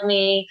emailed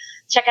me,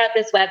 check out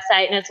this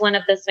website, and it's one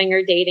of the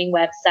swinger dating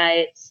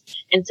websites.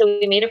 And so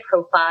we made a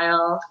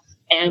profile,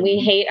 and we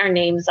hate our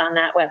names on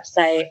that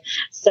website.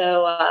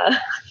 So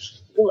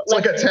It's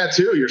like a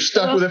tattoo. You're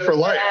stuck with it for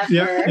life.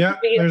 Yeah.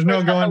 There's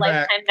no going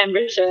back. Lifetime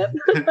membership.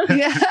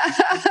 Yeah.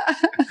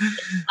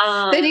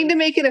 They need to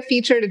make it a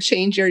feature to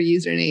change your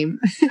username.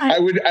 I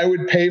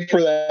would pay for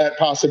that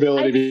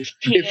possibility.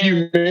 If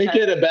you make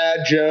it a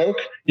bad joke,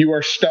 you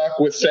are stuck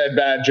with said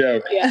bad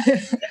joke. Yeah.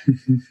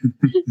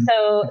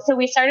 So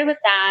we started with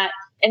that.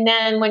 And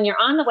then when you're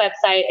on the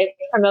website, it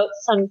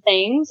promotes some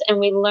things. And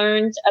we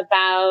learned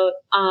about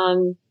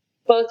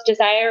both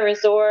Desire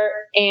Resort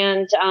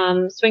and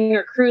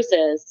Swinger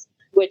Cruises,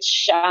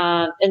 which,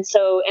 and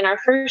so in our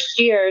first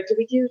year, did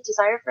we do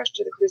Desire first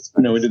or the cruise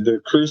first? No, we did the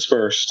cruise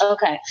first.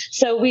 Okay.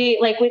 So we,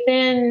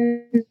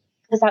 within,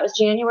 because that was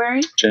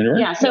January?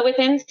 January? Yeah. So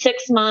within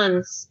 6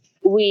 months,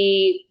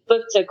 we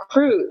booked a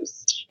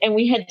cruise, and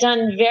we had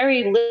done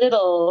very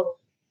little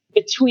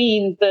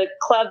between the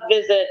club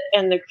visit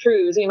and the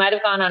cruise. We might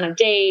have gone on a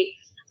date.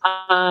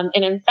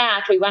 And in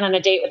fact, we went on a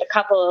date with a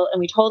couple,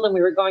 and we told them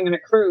we were going on a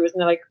cruise, and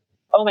they're like,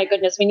 oh my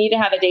goodness, we need to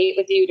have a date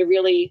with you to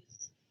really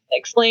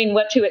explain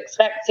what to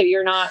expect so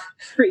you're not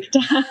freaked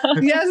out.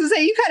 Yeah, I was gonna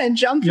say, you kind of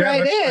jumped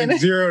right in.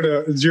 Like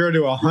 0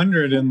 to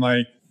 100 and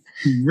like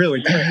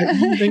really quick.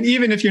 And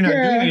even if you're not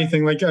doing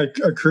anything, like a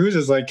cruise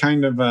is like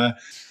kind of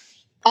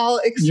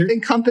all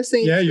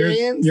encompassing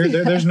experience.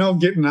 There's no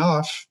getting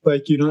off.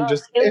 Like you don't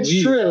just. It's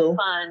leave. true.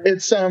 Fun.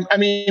 It's I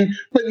mean,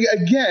 but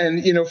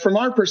again, from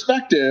our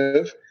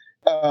perspective,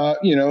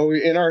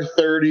 in our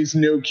 30s,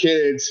 no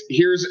kids.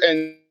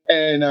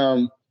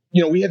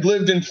 We had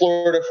lived in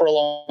Florida for a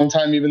long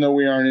time, even though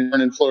we aren't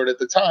in Florida at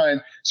the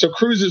time. So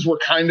cruises were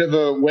kind of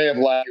a way of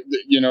life.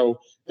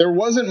 There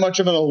wasn't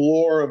much of an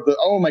allure of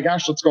oh my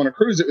gosh, let's go on a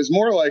cruise. It was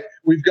more like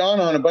we've gone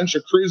on a bunch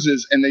of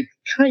cruises and they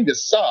kind of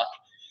suck.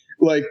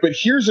 But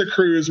here's a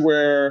cruise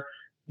where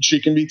she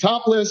can be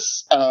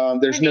topless.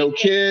 There's no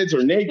kids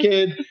or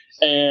naked.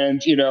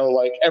 And,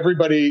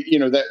 everybody,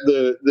 that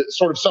the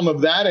sort of some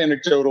of that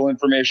anecdotal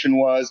information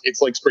was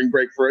it's like spring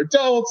break for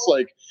adults,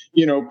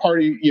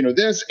 party,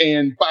 this.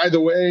 And by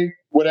the way,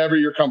 whatever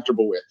you're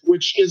comfortable with,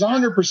 which is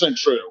 100%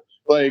 true.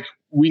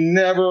 We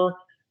never,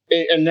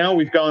 and now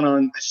we've gone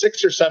on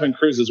 6 or 7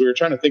 cruises. We were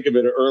trying to think of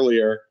it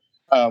earlier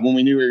when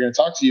we knew we were going to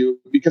talk to you,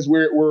 because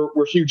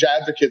we're huge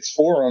advocates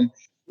for them.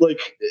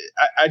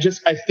 I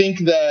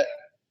think that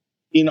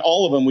in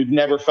all of them, we've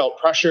never felt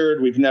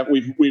pressured. We've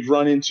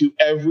run into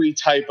every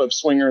type of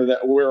swinger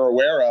that we're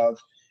aware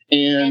of,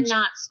 and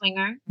not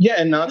swinger. Yeah,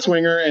 and not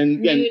swinger, and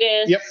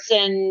nudists, yep.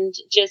 And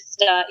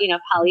just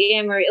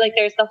polyamory.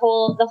 There's the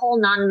whole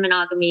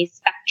non-monogamy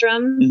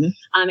spectrum,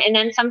 and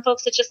then some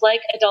folks that just like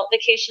adult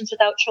vacations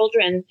without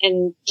children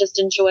and just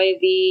enjoy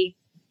the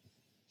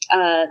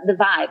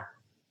vibe.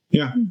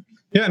 Yeah,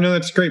 no,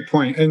 that's a great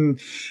point, and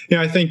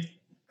I think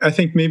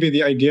maybe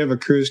the idea of a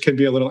cruise could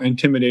be a little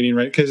intimidating,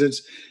 right?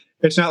 Because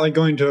it's not like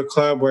going to a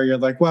club where you're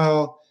like,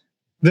 well,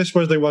 this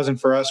really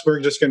wasn't for us. We're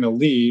just going to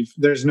leave.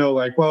 There's no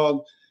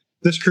well,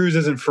 this cruise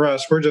isn't for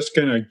us. We're just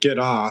going to get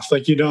off.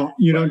 You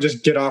don't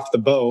just get off the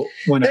boat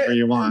whenever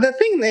you want. The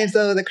thing is,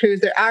 though, the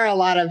cruise, there are a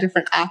lot of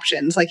different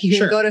options. You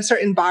can go to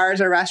certain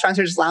bars or restaurants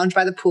or just lounge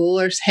by the pool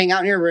or just hang out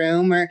in your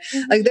room or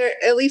there,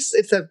 at least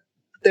it's a,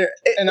 there.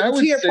 And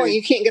to your point,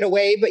 you can't get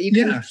away, but you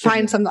can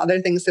find some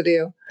other things to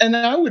do. And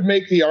I would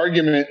make the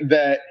argument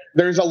that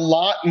there's a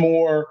lot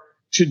more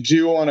to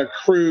do on a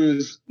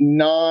cruise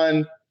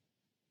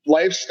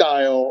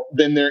non-lifestyle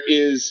than there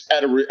is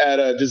at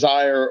a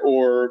Desire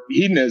or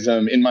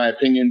Hedonism, in my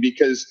opinion,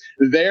 because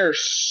they're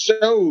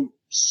so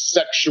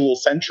sexual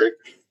centric.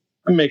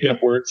 I'm making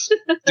up words.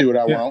 Do what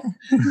I want.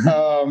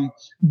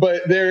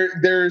 But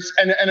there's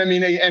and I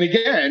mean, and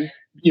again,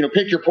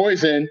 pick your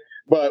poison.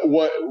 But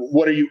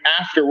what are you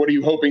after? What are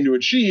you hoping to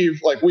achieve?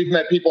 We've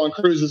met people on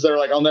cruises that are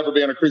I'll never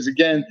be on a cruise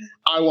again.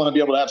 I want to be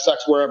able to have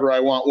sex wherever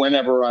I want,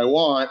 whenever I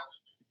want.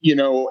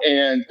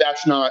 And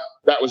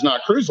that was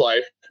not cruise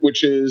life,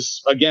 which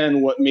is,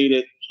 again, what made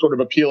it sort of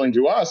appealing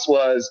to us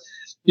was,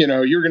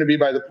 you're going to be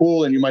by the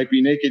pool and you might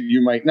be naked,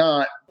 you might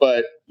not,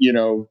 but,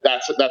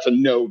 that's a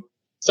no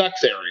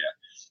sex area.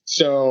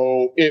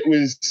 So it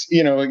was,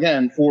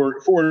 again, for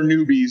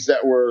newbies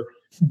that were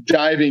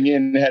diving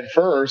in head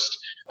first,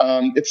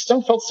 it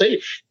still felt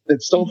safe.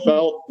 It still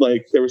felt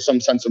like there was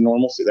some sense of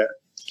normalcy there.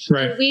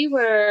 Right. We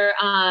were,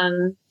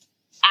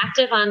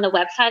 active on the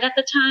website at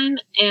the time,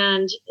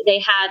 and they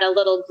had a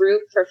little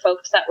group for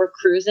folks that were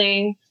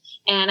cruising,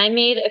 and I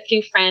made a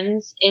few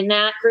friends in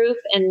that group,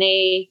 and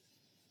they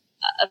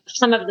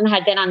some of them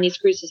had been on these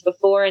cruises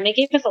before, and they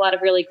gave us a lot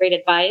of really great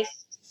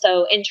advice.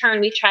 So in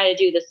turn, we try to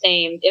do the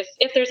same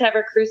if there's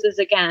ever cruises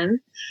again.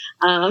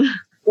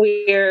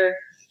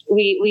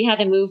 We had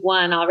to move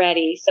one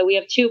already, so we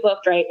have 2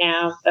 booked right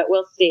now, but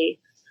we'll see.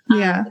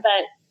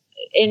 But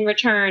in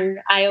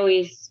return, I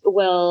always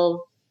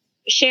will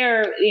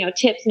share,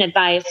 tips and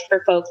advice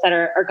for folks that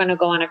are going to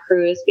go on a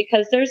cruise,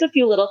 because there's a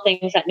few little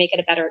things that make it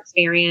a better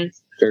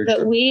experience.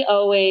 But we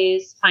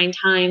always find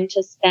time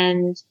to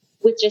spend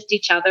with just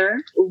each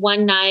other.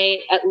 One night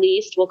at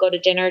least, we'll go to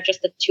dinner,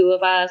 just the 2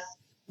 of us.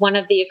 One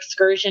of the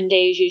excursion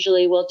days,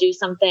 usually we'll do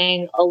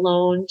something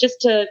alone just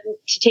to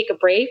take a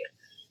break.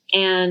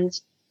 And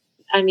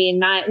I mean,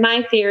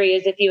 my theory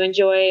is if you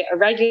enjoy a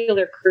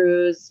regular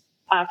cruise,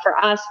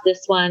 for us,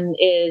 this one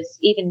is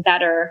even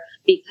better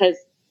because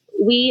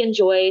we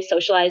enjoy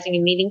socializing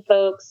and meeting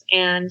folks,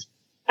 and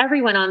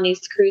everyone on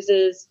these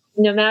cruises,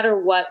 no matter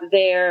what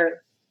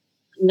their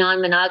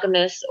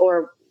non-monogamous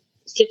or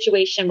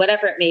situation,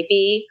 whatever it may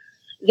be,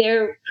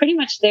 they're pretty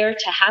much there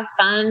to have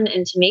fun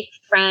and to make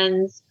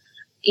friends.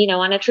 You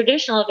know, on a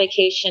traditional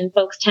vacation,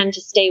 folks tend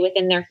to stay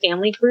within their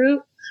family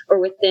group or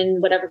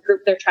within whatever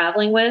group they're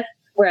traveling with.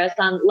 Whereas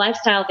on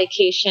lifestyle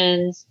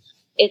vacations,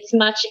 it's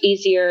much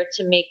easier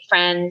to make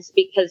friends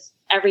because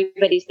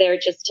everybody's there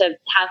just to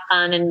have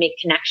fun and make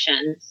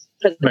connections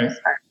for the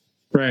most part.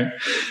 Right.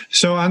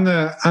 So on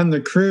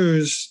the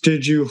cruise,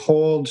 did you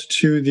hold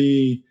to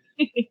the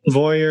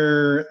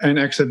voyeur and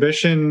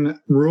exhibition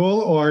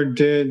rule, or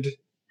did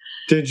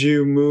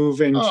you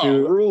move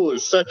into rule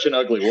is such an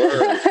ugly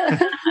word.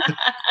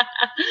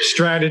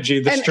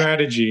 strategy?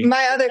 Strategy.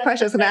 My other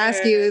question I was going to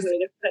ask you is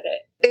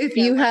if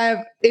you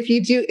have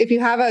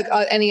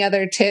any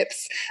other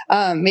tips,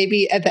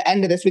 maybe at the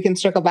end of this we can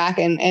circle back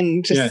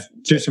and just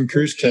do some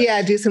cruise tips.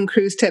 Yeah, do some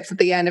cruise tips at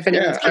the end if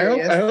anyone's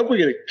curious. I hope we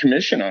get a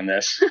commission on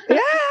this.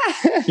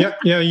 Yeah.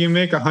 You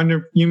make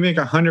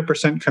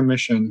 100%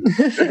 commission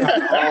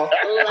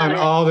on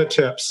all the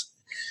tips.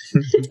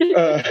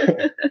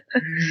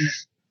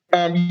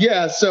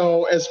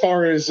 So as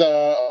far as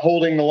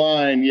holding the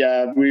line,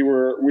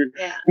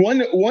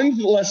 one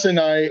lesson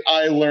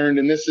I learned,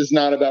 and this is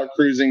not about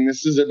cruising,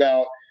 this is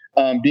about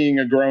being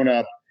a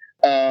grown-up.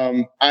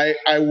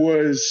 I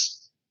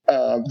was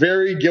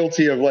very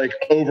guilty of like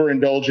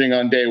overindulging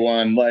on day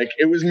one. Like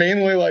it was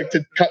mainly like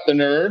to cut the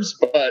nerves,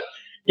 but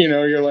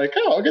you're like,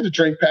 oh, I'll get a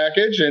drink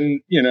package,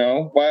 and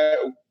why?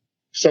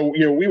 So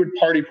we would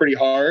party pretty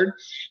hard,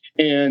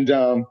 and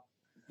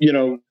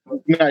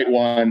night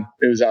one,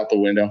 it was out the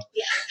window.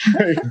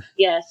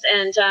 Yes.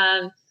 And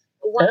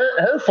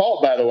her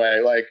fault, by the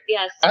way. Like,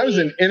 yes, I was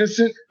an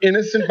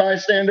innocent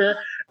bystander.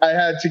 I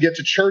had to get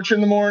to church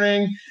in the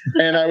morning,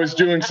 and I was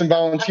doing some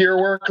volunteer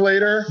work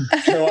later,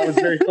 so I was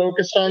very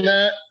focused on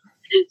that.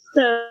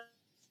 So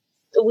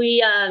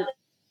we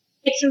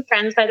made some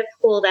friends by the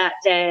pool that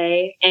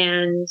day,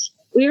 and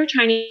we were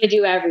trying to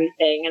do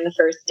everything in the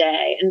first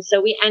day. And so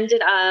we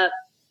ended up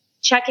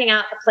checking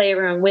out the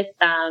playroom with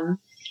them.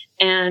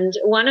 And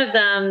one of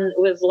them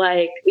was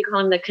like, we call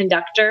him the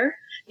conductor,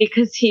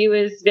 because he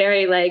was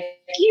very like,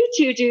 you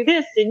two do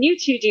this and you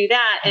two do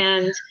that.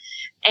 And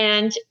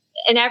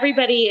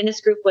everybody in this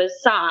group was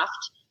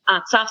soft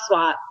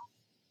swap.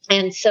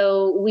 And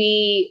so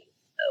we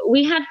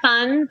had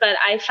fun, but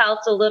I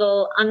felt a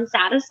little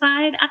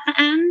unsatisfied at the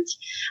end.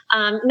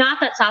 Not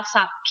that soft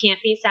swap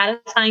can't be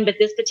satisfying, but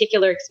this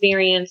particular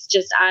experience,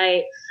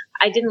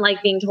 I didn't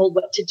like being told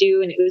what to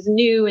do, and it was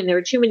new, and there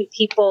were too many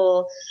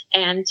people,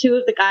 and two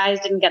of the guys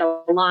didn't get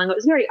along. It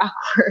was very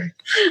awkward.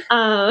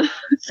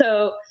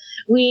 So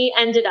we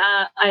ended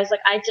up, I was like,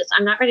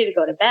 I'm not ready to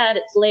go to bed.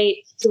 It's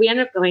late. So we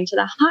ended up going to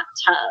the hot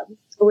tub,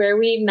 where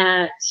we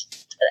met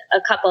a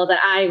couple that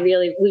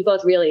we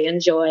both really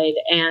enjoyed.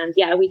 And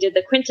we did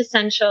the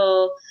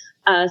quintessential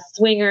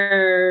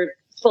swinger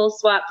full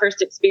swap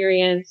first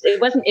experience. It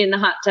wasn't in the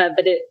hot tub,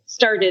 but it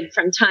started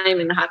from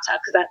time in the hot tub,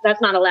 because that's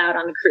not allowed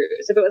on the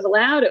cruise. If it was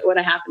allowed, it would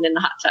have happened in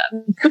the hot tub.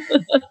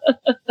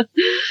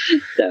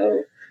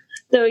 So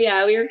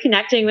we were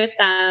connecting with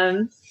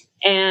them,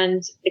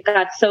 and it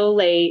got so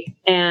late,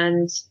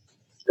 and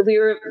we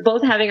were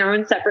both having our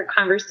own separate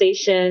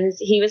conversations.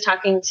 He was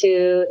talking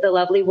to the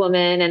lovely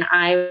woman, and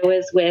I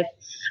was with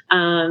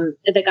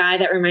the guy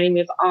that reminded me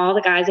of all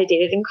the guys I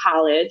dated in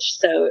college.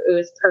 So it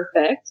was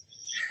perfect.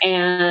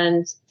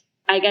 And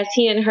I guess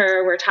he and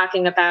her were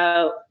talking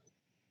about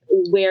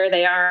where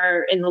they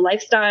are in the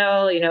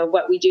lifestyle,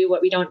 what we do,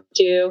 what we don't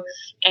do.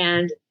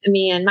 And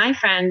me and my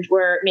friend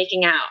were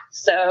making out.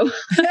 So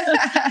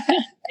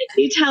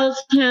he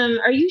tells him,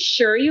 are you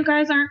sure you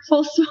guys aren't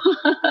full swap?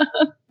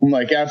 I'm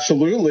like,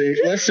 absolutely.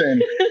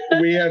 Listen,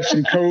 we have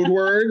some code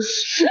words.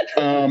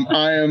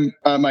 I am,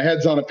 my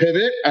head's on a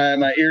pivot.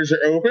 My ears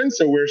are open,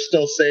 so we're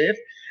still safe.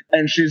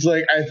 And she's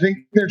like, I think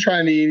they're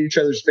trying to eat each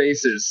other's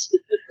faces.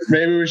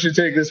 Maybe we should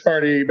take this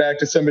party back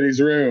to somebody's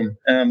room.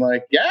 And I'm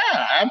like,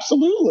 yeah,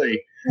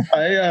 absolutely.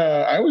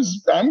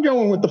 I'm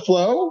going with the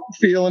flow,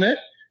 feeling it.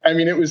 I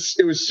mean, it was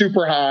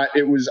super hot.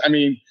 It was,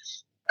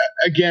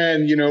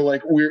 again,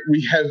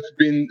 we have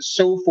been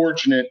so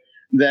fortunate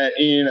that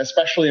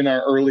especially in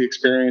our early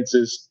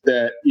experiences,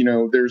 that,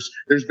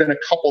 there's been a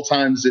couple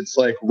times it's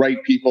like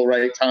right people,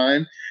 right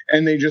time.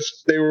 And they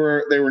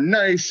were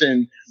nice,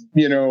 and,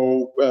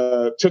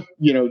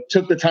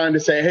 took the time to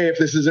say, hey, if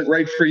this isn't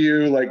right for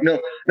you, like, no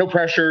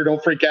pressure,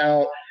 don't freak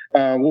out.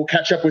 We'll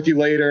catch up with you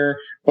later.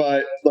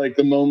 But like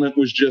the moment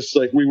was just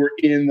like, we were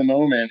in the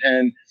moment,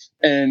 and,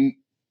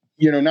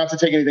 not to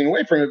take anything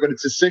away from it, but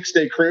it's a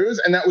 6-day cruise.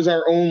 And that was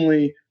our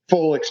only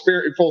full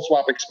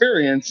swap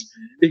experience,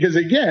 because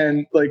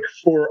again, like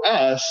for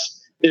us,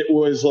 it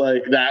was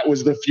like that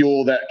was the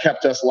fuel that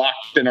kept us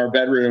locked in our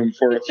bedroom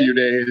for a few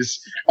days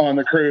on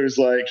the cruise.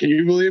 Like, can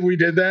you believe we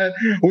did that?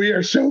 We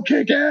are so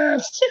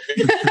kick-ass.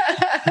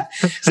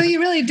 So you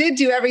really did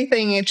do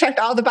everything. You checked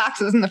all the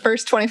boxes in the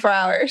first 24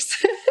 hours.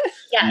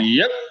 Yeah.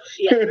 Yep.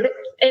 Yeah.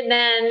 And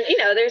then,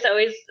 there's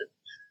always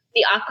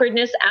the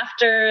awkwardness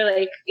after,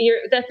 like,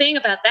 the thing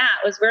about that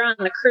was we're on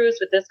the cruise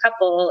with this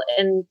couple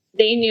and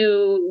they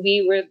knew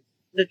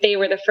that they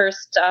were the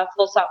first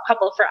full swap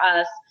couple for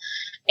us.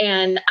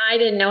 And I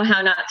didn't know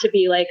how not to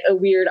be like a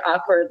weird,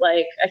 awkward,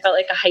 like I felt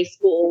like a high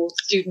school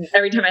student.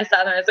 Every time I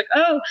saw them, I was like,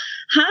 oh,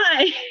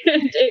 hi.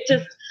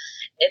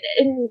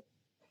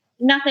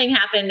 Nothing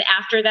happened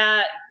after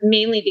that,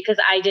 mainly because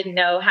I didn't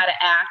know how to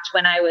act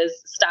when I was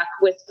stuck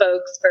with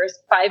folks for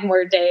 5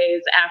 more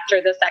days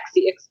after the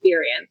sexy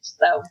experience.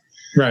 So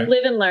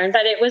live and learn.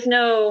 But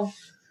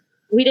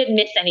we didn't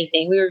miss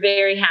anything. We were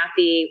very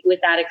happy with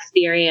that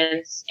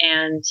experience.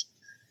 And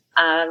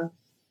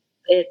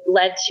it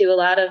led to a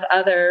lot of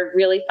other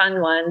really fun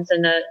ones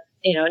and a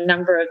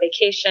number of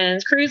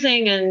vacations.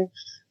 Cruising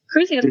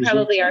is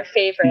probably our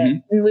favorite. Mm-hmm.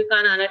 And we've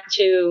gone on it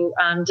to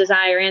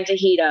Desire and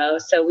Tahiti.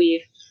 So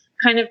we've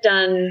kind of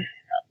done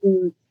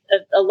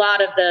a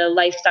lot of the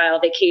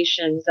lifestyle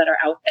vacations that are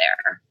out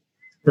there.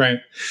 Right.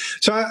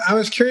 So I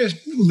was curious,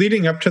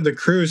 leading up to the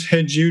cruise,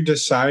 had you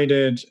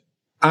decided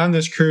on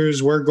this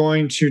cruise, we're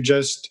going to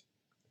just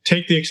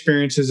take the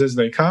experiences as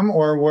they come,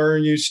 or were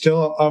you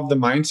still of the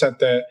mindset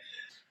that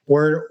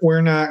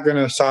we're not going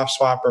to soft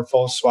swap or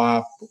full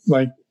swap?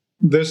 Like,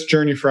 this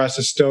journey for us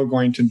is still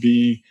going to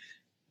be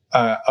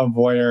a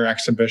voyeur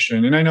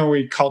exhibition. And I know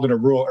we called it a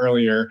rule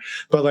earlier,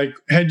 but like,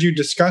 had you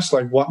discussed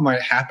like what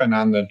might happen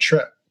on the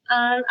trip?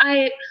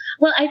 I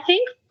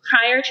think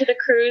prior to the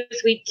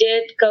cruise, we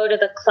did go to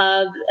the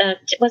club.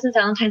 Wasn't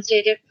Valentine's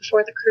Day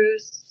before the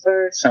cruise?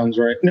 Sounds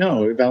right.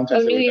 No,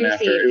 Valentine's Day would have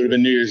been after. It would have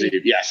been New Year's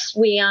Eve. Yes.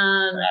 We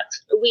had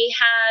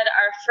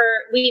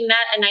we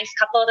met a nice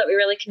couple that we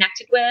really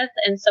connected with,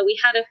 and so we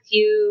had a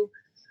few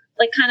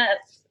like kind of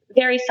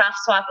very soft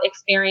swap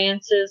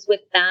experiences with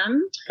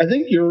them. I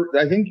think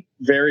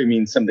very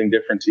means something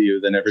different to you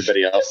than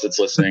everybody else that's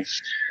listening.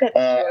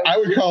 I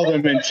would call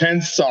them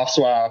intense soft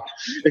swap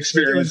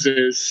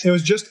experiences. It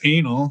was just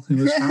anal. It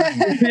was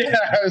fine. Yeah,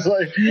 I was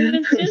like,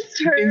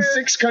 in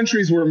 6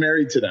 countries we're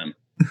married to them.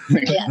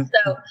 Yeah,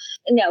 so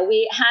no,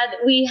 we had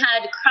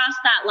crossed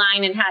that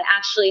line and had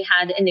actually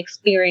had an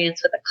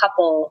experience with a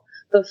couple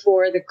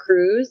before the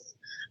cruise.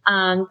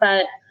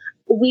 But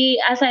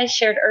we, as I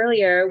shared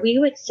earlier, we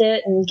would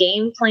sit and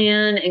game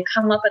plan and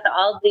come up with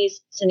all of these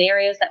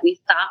scenarios that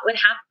we thought would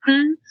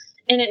happen,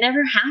 and it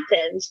never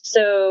happened.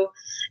 So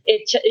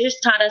it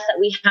just taught us that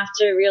we have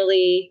to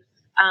really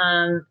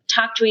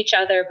talk to each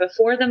other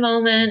before the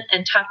moment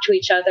and talk to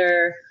each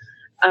other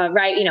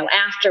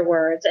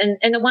afterwards.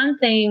 And the one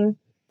thing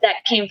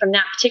that came from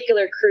that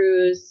particular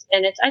cruise,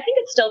 and I think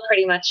it's still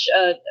pretty much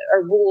a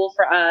rule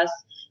for us,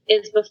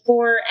 is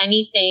before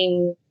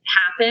anything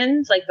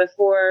happens, like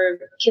before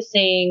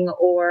kissing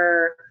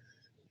or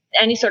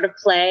any sort of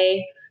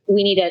play,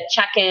 we need to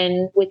check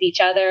in with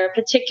each other,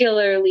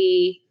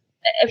 particularly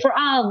if we're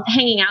all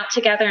hanging out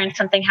together and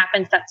something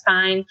happens, that's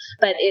fine.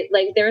 But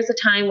there was a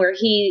time where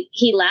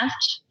he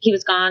left. He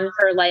was gone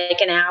for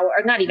like an hour,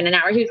 or not even an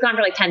hour. He was gone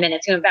for like 10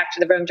 minutes. He went back to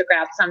the room to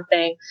grab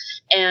something,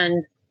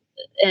 and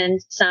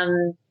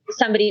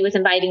somebody was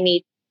inviting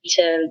me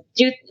to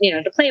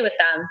to play with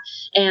them,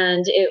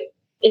 and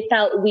it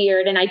felt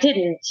weird, and I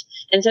didn't.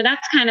 And so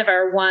that's kind of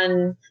our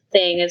one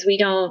thing, is we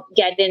don't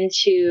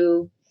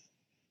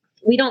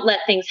let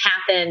things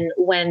happen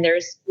when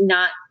there's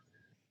not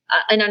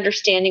an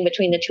understanding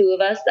between the two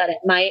of us that it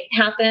might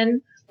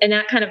happen. And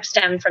that kind of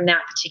stemmed from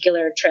that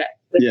particular trip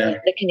with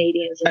the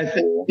Canadians.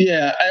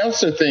 I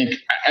also think,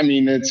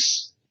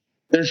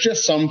 there's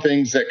just some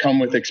things that come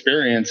with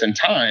experience and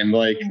time.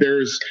 Like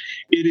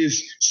it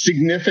is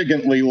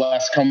significantly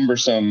less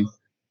cumbersome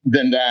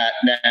than that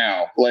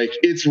now. Like,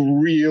 it's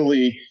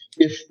really,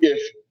 if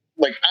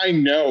like, I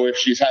know if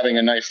she's having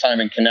a nice time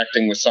and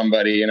connecting with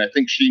somebody, and I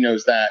think she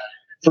knows that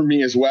for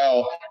me as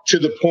well, to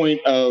the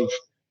point of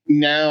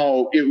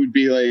now it would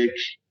be like,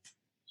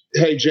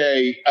 hey,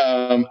 Jay,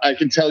 I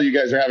can tell you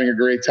guys are having a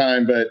great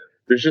time, but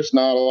there's just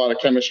not a lot of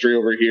chemistry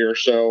over here.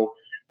 So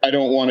I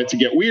don't want it to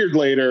get weird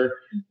later.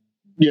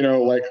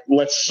 Like,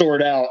 let's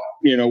sort out,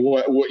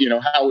 what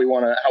how we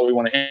want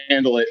to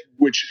handle it,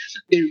 which,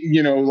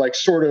 like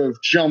sort of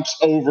jumps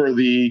over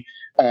the,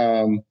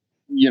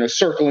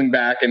 circling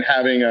back and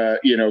having a,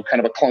 kind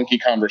of a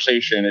clunky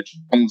conversation. It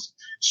becomes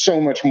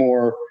so much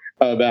more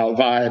about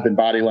vibe and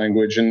body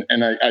language. And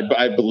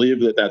I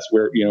believe that that's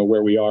where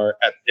we are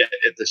at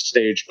this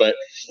stage. But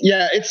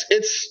yeah, I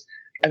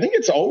think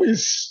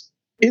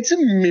it's a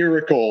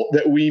miracle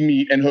that we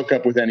meet and hook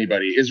up with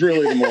anybody is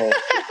really the moral.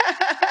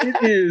 It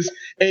is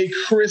a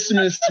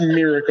Christmas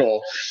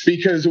miracle,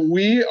 because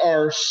we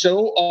are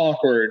so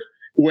awkward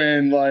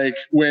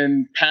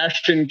when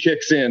passion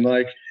kicks in.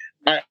 Like,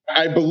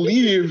 I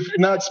believe,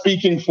 not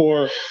speaking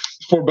for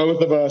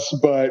both of us,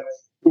 but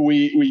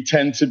we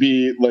tend to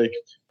be like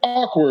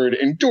awkward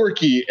and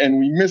dorky, and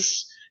we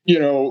miss,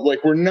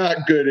 like we're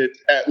not good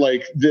at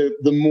like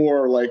the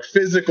more like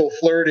physical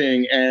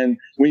flirting, and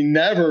we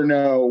never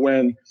know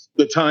when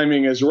the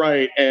timing is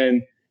right.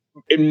 And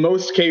in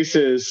most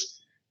cases,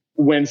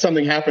 when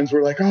something happens,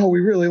 we're like, oh,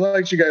 we really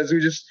liked you guys. We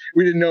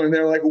didn't know. And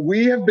they're like,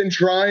 we have been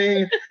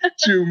trying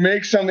to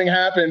make something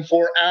happen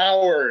for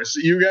hours.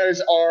 You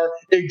guys are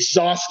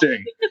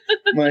exhausting.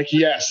 I'm like,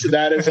 yes,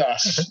 that is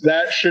us.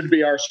 That should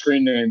be our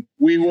screen name.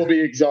 We will be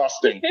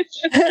exhausting.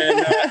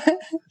 And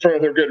for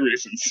other good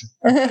reasons.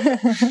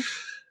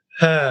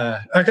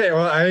 Okay,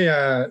 well,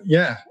 I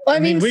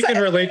mean, we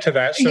can relate to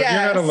that. So yes,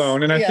 you're not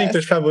alone. And I think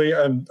there's probably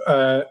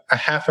a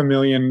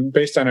 500,000,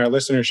 based on our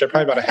listenership,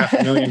 probably about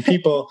 500,000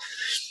 people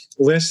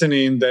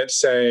listening that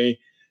say,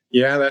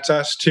 yeah, that's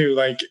us too.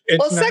 Like,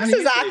 it's sex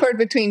is awkward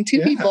between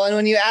two people. And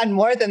when you add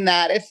more than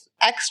that, it's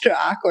extra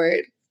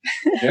awkward.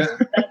 Yeah,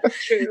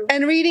 that's true.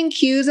 And reading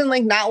cues and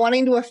like not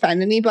wanting to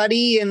offend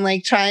anybody and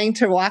like trying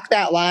to walk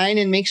that line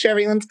and make sure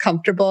everyone's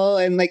comfortable.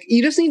 And like,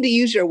 you just need to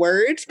use your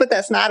words, but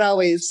that's not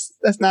always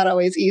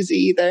easy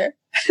either.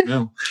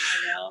 No.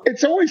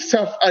 It's always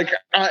tough. Like,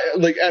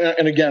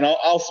 and again,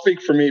 I'll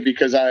speak for me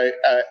because I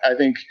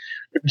think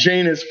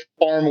Jane is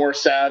far more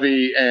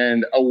savvy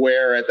and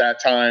aware at that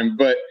time.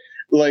 But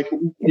like,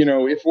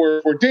 if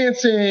we're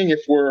dancing, if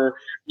we're,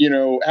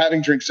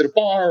 having drinks at a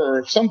bar, or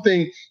if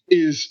something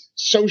is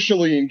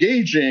socially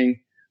engaging,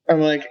 I'm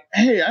like,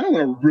 hey, I don't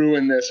want to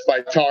ruin this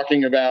by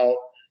talking about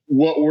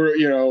what we're,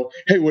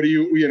 hey, what do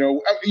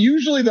you,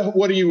 usually the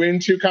what are you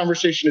into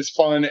conversation is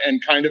fun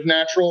and kind of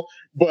natural,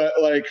 but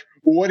like,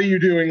 what are you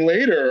doing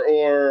later?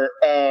 Or,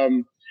 are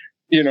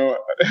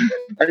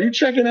you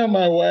checking out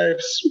my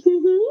wife's?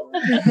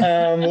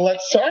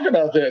 Let's talk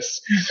about this.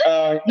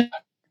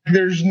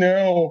 There's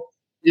no,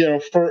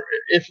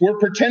 if we're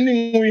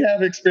pretending we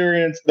have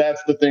experience,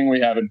 that's the thing we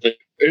haven't figured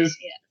is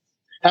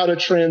how to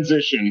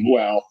transition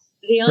well.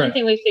 The only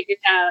thing we figured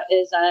out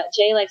is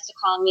Jay likes to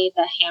call me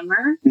the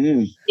hammer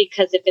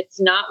because if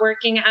it's not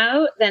working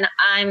out, then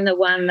I'm the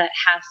one that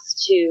has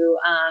to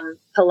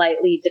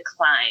politely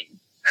decline.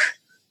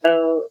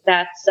 So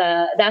that's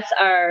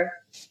our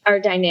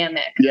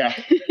dynamic. Yeah.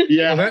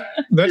 Well,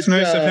 that's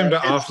nice of him to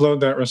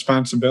offload that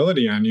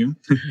responsibility on you.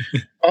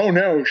 Oh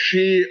no,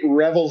 she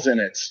revels in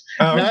it.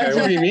 Oh, okay. Not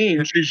to be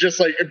mean. She's just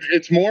like,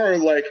 it's more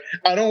like,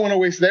 I don't want to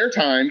waste their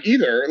time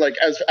either. Like,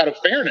 as out of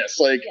fairness,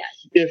 like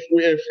if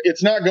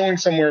it's not going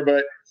somewhere,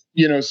 but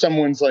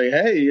someone's like,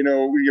 hey,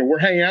 we're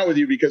hanging out with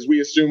you because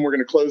we assume we're going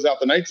to close out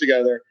the night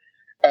together.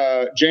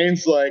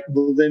 Jane's like,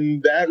 well,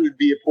 then that would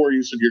be a poor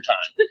use of your time.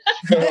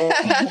 So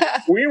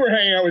we were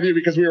hanging out with you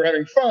because we were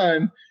having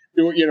fun.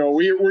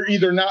 We're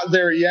either not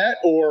there yet,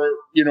 or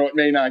it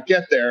may not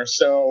get there.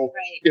 So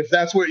if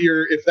that's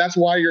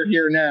why you're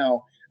here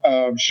now,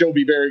 she'll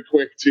be very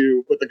quick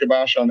to put the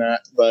kibosh on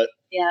that. But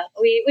yeah,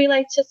 we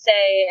like to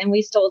say, and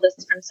we stole this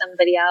from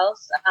somebody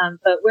else,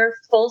 but we're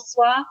full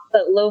swap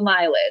but low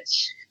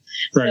mileage.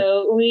 Right.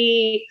 So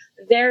we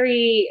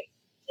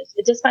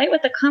despite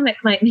what the comic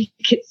might make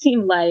it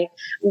seem like,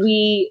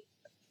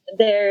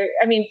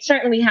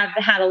 certainly we have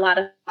had a lot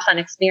of fun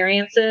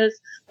experiences,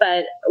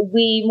 but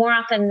we more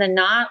often than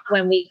not,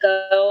 when we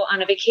go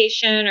on a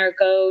vacation or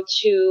go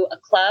to a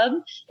club,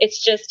 it's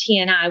just he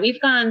and I.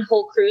 We've gone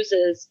whole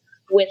cruises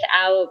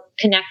without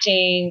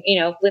connecting,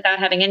 without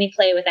having any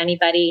play with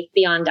anybody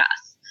beyond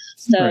us.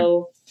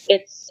 So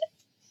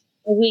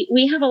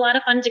we have a lot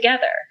of fun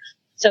together.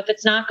 So if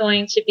it's not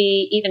going to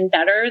be even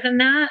better than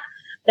that,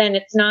 then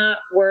it's not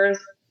worth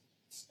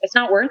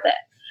it.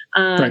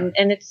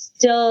 And it's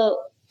still,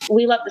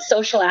 we love the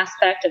social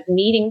aspect of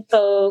meeting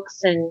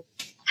folks and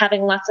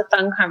having lots of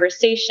fun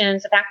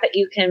conversations. The fact that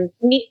you can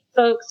meet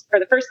folks for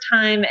the first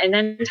time and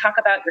then talk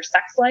about your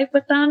sex life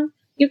with them,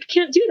 you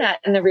can't do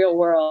that in the real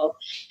world.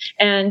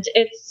 And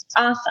it's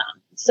awesome.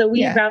 So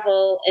we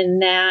revel in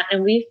that,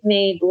 and we've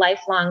made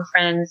lifelong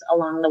friends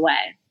along the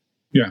way.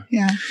 Yeah.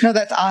 Yeah. No,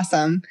 that's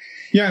awesome.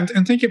 Yeah.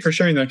 And thank you for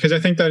sharing that, because I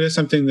think that is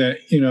something that,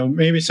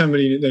 maybe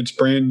somebody that's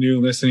brand new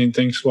listening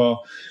thinks,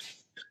 well,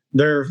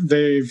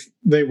 they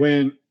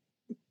went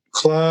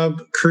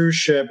club, cruise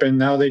ship, and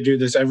now they do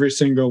this every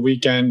single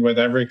weekend with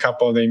every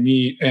couple they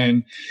meet.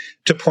 And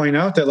to point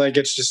out that, like,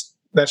 that's just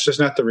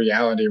not the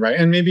reality, right?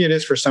 And maybe it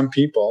is for some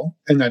people,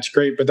 and that's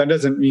great, but that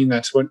doesn't mean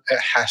that's what it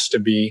has to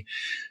be.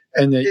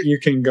 And that you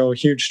can go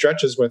huge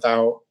stretches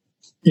without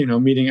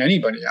meeting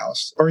anybody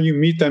else, or you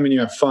meet them and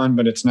you have fun,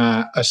 but it's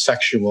not a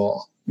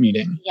sexual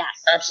meeting.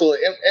 Yes,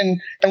 absolutely.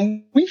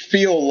 And we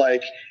feel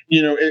like,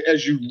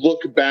 as you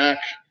look back,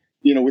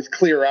 with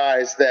clear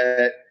eyes,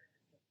 that,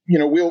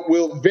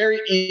 we'll very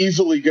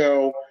easily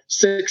go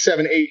 6,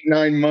 7, 8,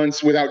 9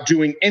 months without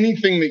doing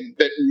anything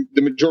that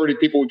the majority of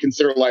people would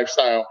consider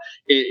lifestyle.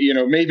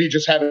 Maybe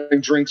just having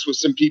drinks with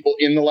some people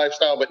in the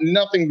lifestyle, but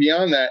nothing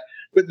beyond that.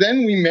 But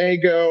then we may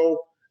go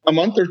a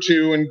month or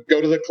two and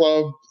go to the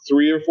club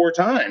 3 or 4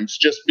 times,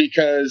 just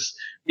because,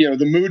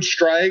 the mood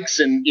strikes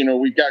and,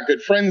 we've got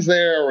good friends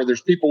there, or there's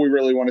people we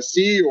really want to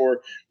see,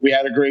 or we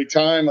had a great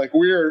time. Like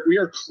we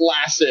are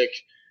classic,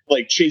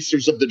 like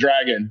Chasers of the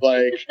Dragon.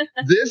 Like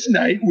this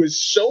night was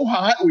so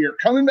hot, we are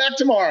coming back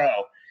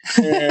tomorrow.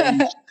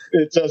 And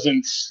it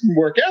doesn't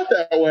work out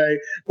that way.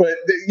 But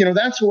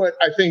that's what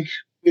I think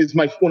is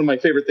one of my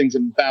favorite things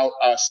about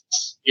us.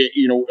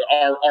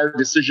 Our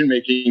decision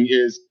making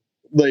is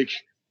like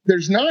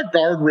there's not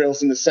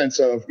guardrails in the sense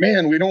of,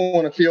 man, we don't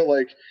want to feel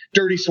like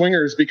dirty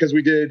swingers because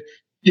we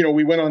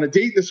went on a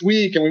date this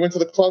week and we went to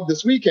the club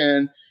this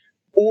weekend,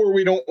 or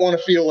we don't want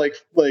to feel like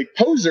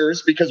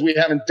posers because we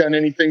haven't done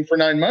anything for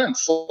 9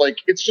 months. So, like,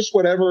 it's just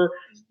whatever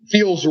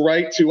feels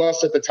right to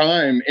us at the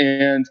time.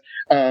 And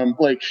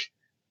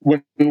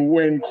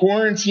when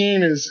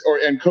quarantine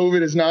and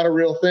COVID is not a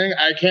real thing,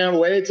 I can't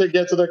wait to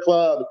get to the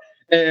club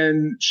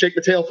and shake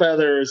the tail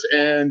feathers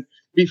and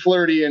be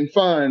flirty and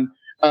fun.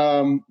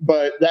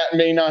 But that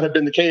may not have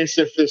been the case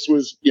if this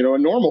was, a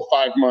normal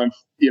 5-month,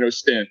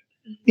 stint.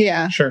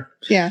 Yeah. Sure.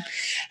 Yeah.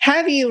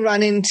 Have you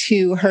run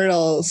into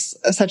hurdles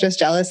such as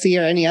jealousy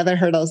or any other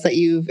hurdles that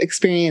you've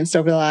experienced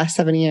over the last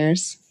 7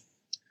 years?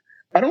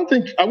 I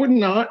would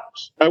not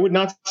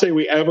say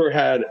we ever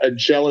had a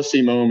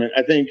jealousy moment.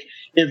 I think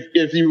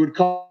if you would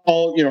call,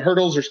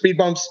 hurdles or speed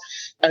bumps,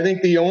 I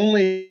think the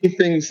only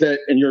things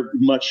that, and your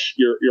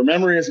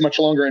memory is much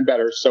longer and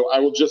better. So I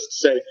will just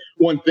say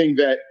one thing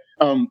that,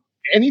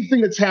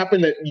 anything that's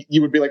happened that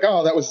you would be like,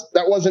 oh,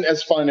 that wasn't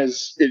as fun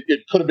as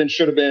it could have been,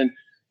 should have been,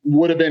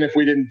 would have been if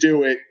we didn't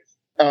do it.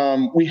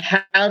 We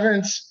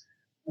haven't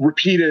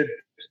repeated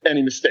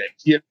any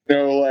mistakes.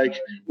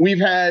 We've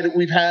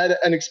had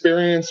an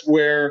experience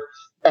where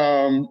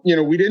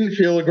we didn't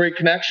feel a great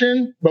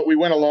connection, but we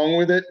went along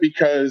with it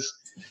because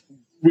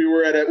we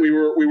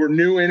were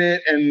new in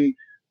it, and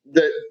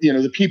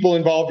the people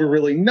involved were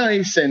really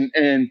nice, and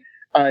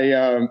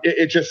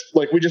it just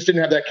like we just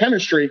didn't have that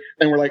chemistry,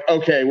 and we're like,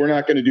 okay, we're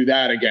not going to do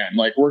that again.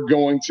 Like, we're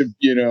going to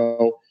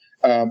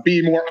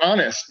be more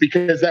honest,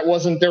 because that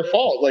wasn't their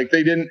fault. Like,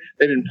 they didn't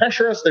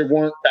pressure us. They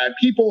weren't bad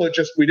people. It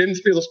just, we didn't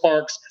feel the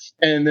sparks.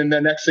 And then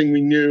the next thing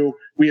we knew,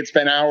 we had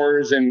spent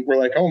hours and we're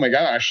like, oh my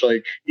gosh,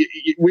 like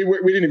we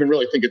didn't even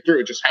really think it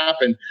through. It just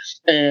happened.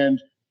 And,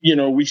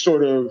 we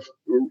sort of,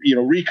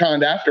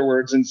 reconned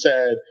afterwards and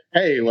said,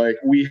 hey, like,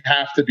 we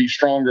have to be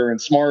stronger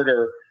and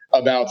smarter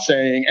about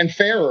saying, and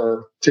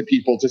fairer to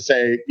people to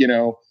say,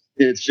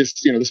 it's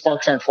just, the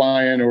sparks aren't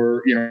flying,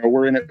 or,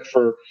 we're in it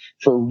for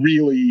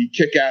really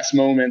kick-ass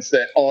moments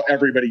that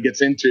everybody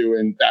gets into.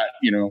 And that,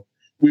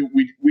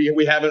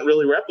 we haven't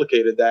really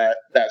replicated that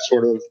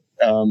sort of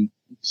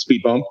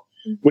speed bump.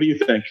 What do you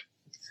think?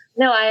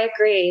 No, I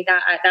agree.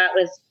 That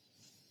was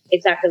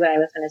exactly what I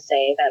was going to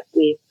say, that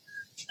we've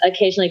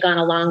occasionally gone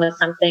along with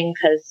something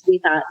because we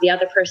thought the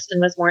other person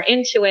was more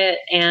into it.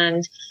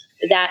 And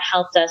that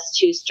helped us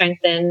to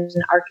strengthen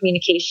our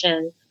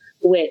communication,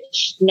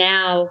 which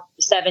now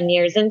 7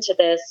 years into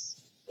this,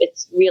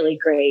 it's really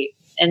great.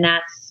 And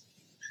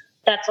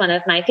that's one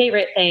of my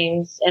favorite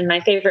things and my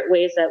favorite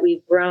ways that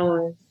we've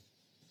grown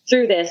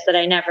through this that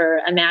I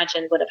never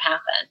imagined would have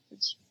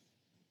happened.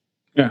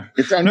 Yeah.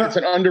 It's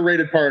an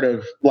underrated part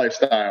of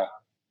lifestyle.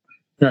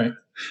 Right.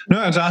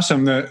 No, it's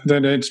awesome that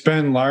it's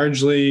been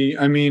largely,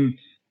 I mean,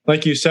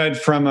 like you said,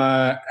 from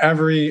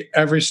every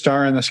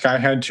star in the sky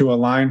had to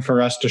align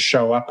for us to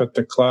show up at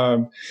the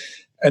club.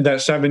 And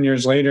that 7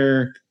 years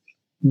later,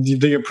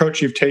 the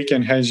approach you've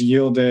taken has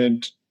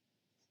yielded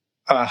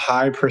a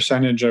high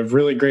percentage of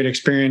really great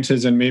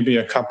experiences and maybe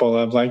a couple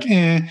of like,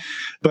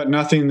 but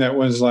nothing that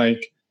was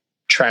like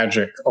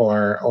tragic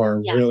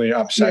or really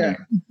upsetting.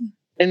 Yeah.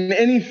 And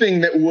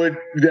anything that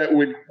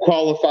would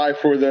qualify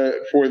for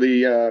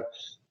the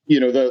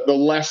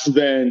less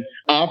than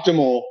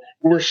optimal,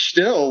 we're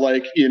still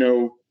like,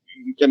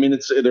 I mean,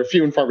 they're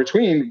few and far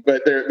between,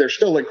 but they're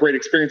still like great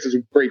experiences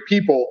with great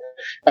people.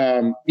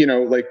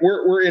 Like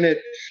we're in it.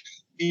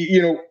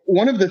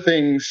 One of the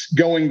things,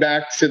 going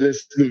back to the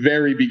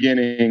very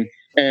beginning,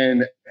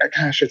 and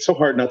gosh, it's so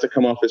hard not to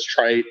come off as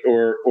trite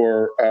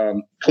or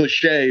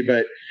cliche,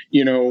 but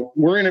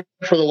we're in it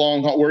for the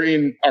long haul. We're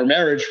in our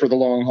marriage for the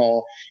long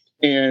haul,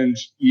 and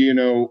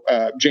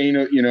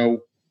Jane,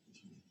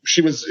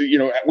 she was,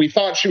 we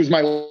thought she was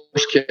my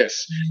first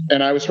kiss,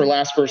 and I was her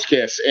last first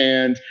kiss,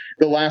 and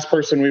the last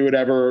person we would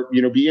ever,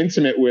 be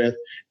intimate with.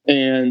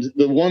 And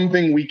the one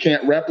thing we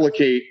can't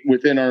replicate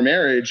within our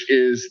marriage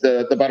is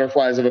the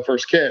butterflies of a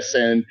first kiss,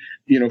 and,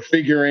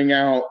 figuring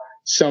out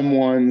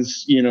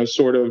someone's,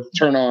 sort of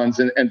turn-ons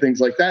and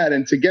things like that.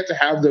 And to get to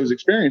have those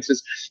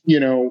experiences,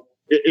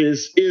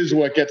 is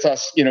what gets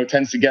us,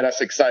 tends to get us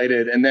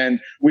excited. And then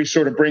we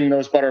sort of bring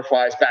those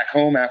butterflies back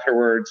home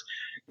afterwards.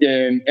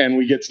 And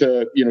we get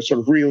to, sort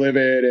of relive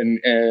it.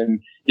 And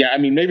yeah, I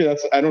mean, maybe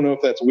I don't know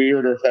if that's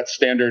weird or if that's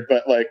standard,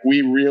 but like,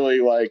 we really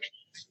like,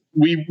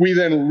 we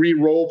then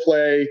re-role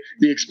play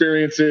the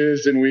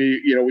experiences, and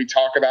we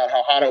talk about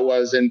how hot it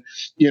was. And,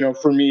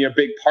 for me, a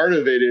big part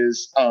of it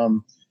is,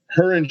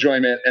 her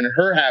enjoyment and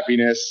her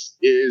happiness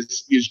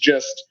is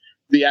just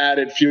the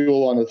added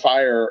fuel on the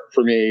fire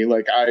for me.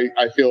 Like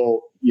I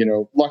feel,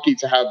 lucky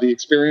to have the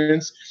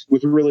experience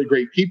with really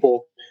great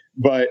people,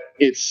 but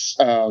it's,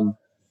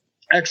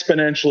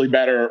 exponentially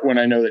better when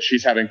I know that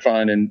she's having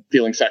fun and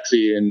feeling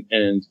sexy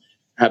and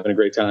having a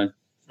great time.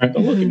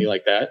 Don't look at me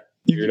like that,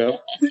 weirdo.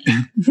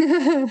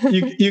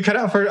 You cut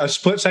out for a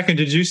split second.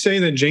 Did you say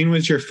that Jane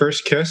was your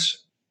first kiss?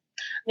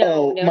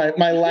 No.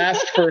 My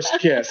last first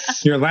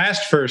kiss. Your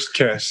last first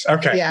kiss.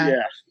 Okay.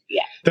 Yeah.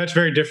 That's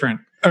very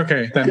different.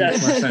 Okay, that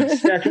makes more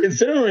sense. Yeah,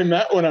 considering we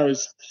met when I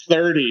was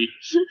 30,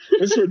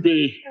 this would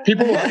be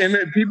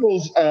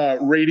people's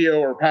radio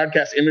or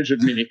podcast image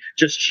of me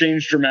just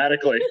changed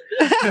dramatically.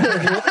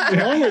 What's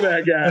wrong with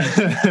that guy?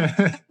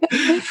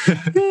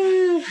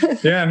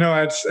 Yeah, no,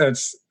 it's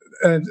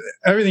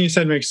everything you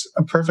said makes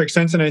a perfect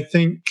sense, and I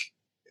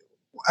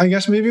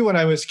guess maybe what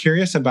I was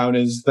curious about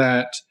is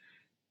that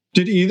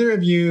did either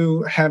of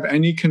you have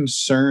any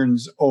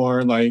concerns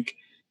or like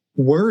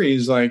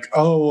worries like,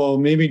 oh, well,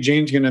 maybe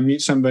Jane's going to meet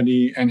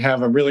somebody and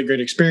have a really great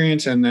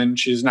experience and then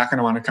she's not going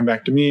to want to come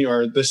back to me,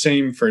 or the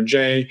same for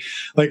Jay?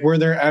 Like, were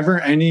there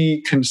ever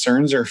any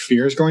concerns or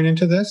fears going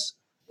into this?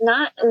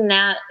 Not in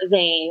that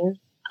vein.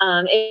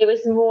 It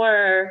was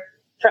more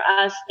for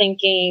us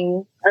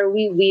thinking, are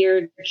we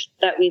weird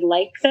that we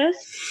like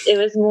this? It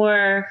was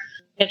more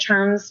in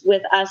terms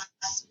with us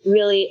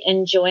really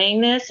enjoying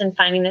this and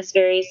finding this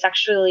very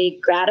sexually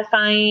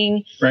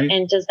gratifying. Right.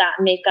 And does that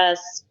make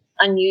us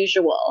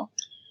unusual?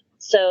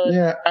 So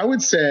yeah, I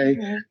would say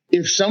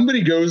if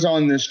somebody goes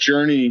on this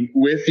journey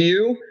with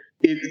you,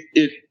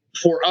 it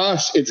for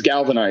us, it's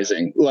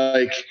galvanizing.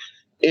 Like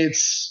I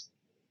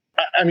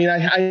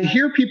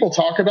hear people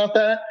talk about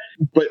that,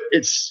 but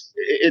I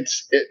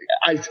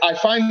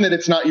find that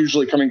it's not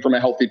usually coming from a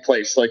healthy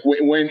place. Like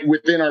when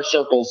within our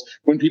circles,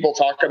 when people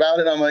talk about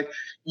it, I'm like,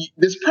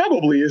 this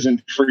probably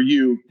isn't for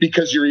you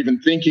because you're even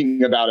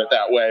thinking about it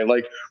that way.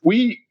 Like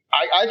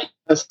I can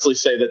honestly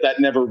say that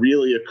never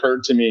really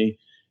occurred to me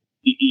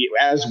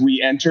as we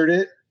entered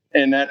it.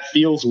 And that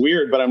feels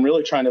weird, but I'm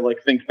really trying to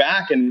like think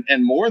back. And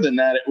more than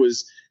that, it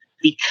was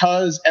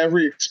because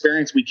every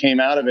experience we came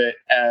out of it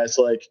as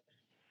like,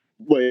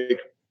 it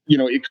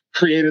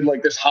created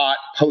like this hot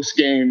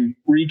post-game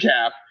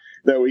recap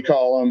that we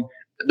call them,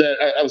 that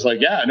I was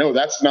like, yeah, no,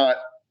 that's not.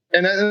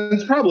 And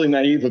it's probably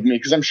naive of me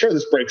because I'm sure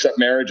this breaks up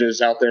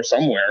marriages out there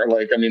somewhere.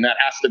 Like, I mean, that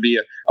has to be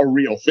a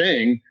real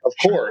thing, of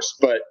course,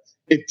 but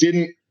it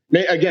didn't.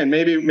 Again,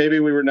 maybe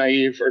we were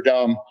naive or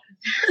dumb.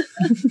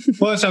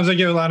 Well, it sounds like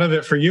a lot of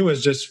it for you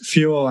was just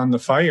fuel on the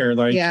fire.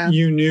 Like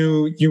you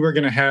knew you were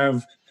going to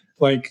have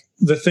like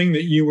the thing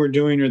that you were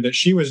doing or that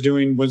she was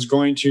doing was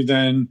going to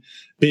then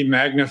be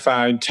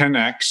magnified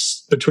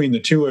 10x between the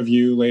two of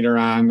you later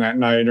on that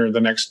night or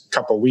the next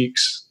couple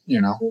weeks,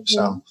 Mm-hmm.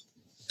 So,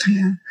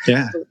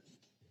 yeah.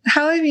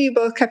 How have you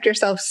both kept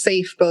yourself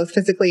safe, both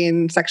physically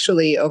and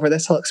sexually, over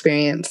this whole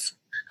experience?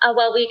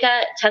 Well, we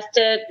get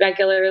tested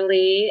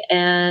regularly,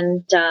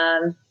 and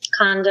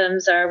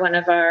condoms are one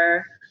of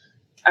our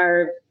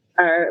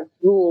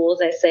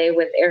rules. I say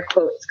with air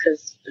quotes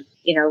because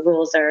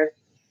rules are.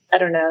 I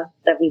don't know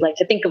that we like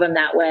to think of them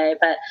that way,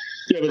 but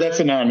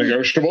that's a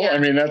non-negotiable. Yeah. I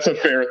mean, that's a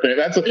fair thing.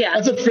 That's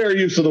a fair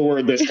use of the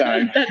word this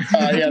time.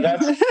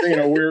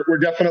 We're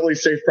definitely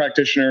safe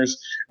practitioners,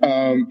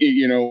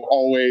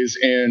 always.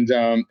 And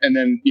then,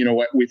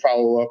 we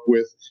follow up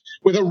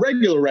with a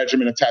regular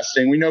regimen of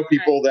testing. We know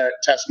people that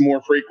test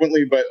more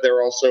frequently, but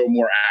they're also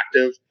more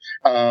active.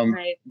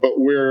 But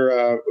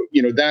we're,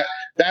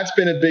 that's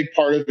been a big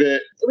part of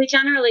it. We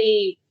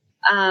generally,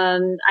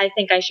 I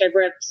think I shared,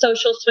 we're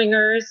social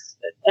swingers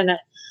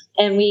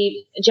and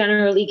we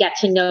generally get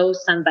to know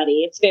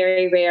somebody. It's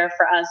very rare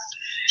for us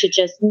to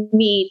just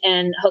meet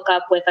and hook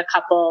up with a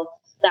couple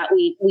that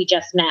we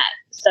just met.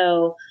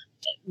 So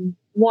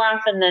more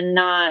often than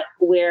not,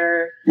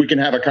 we can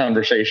have a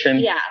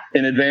conversation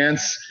in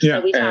advance. Yeah.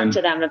 So we talk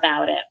to them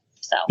about it.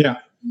 So yeah.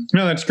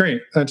 No, that's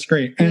great. That's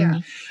great.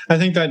 And I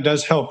think that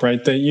does help,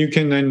 right? That you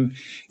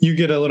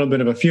get a little bit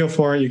of a feel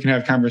for it. You can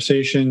have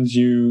conversations.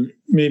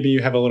 Maybe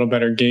you have a little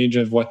better gauge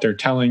of what they're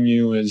telling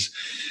you is.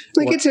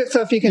 So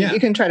if you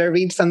can try to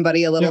read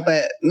somebody a little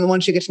bit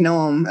once you get to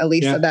know them, at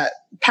least that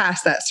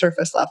past that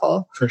surface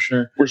level. For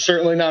sure. We're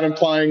certainly not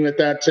implying that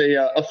that's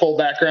a full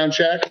background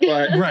check,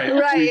 but right.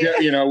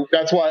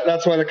 That's why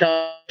the comments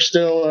are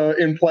still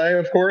in play,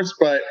 of course.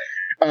 But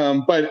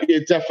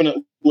it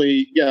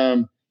definitely.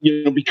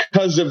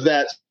 Because of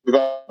that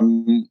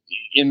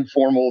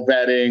informal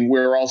vetting,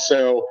 we're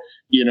also,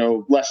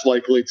 less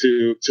likely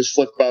to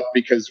slip up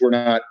because we're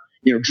not,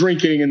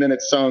 drinking and then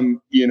it's some,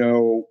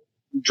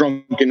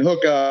 drunken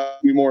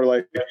hookup, more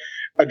like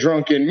a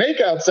drunken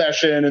makeout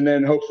session and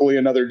then hopefully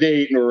another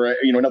date or,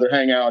 another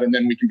hangout. And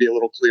then we can be a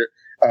little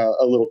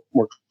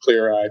more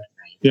clear-eyed.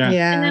 Yeah.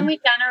 And then we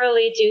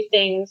generally do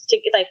things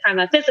from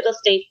a physical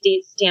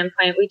safety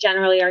standpoint, we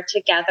generally are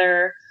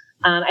together.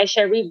 I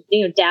shared we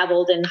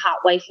dabbled in hot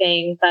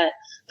wifing, but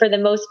for the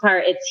most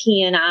part, it's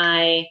he and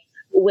I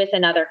with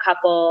another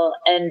couple,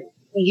 and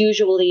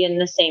usually in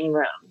the same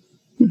room.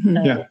 Mm-hmm.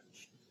 So.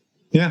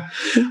 Yeah.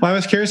 Well, I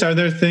was curious.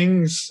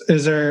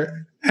 Is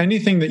there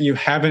anything that you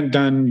haven't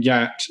done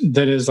yet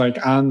that is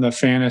like on the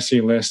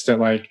fantasy list that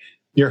like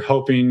you're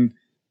hoping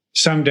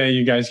someday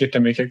you guys get to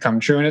make it come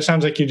true. And it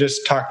sounds like you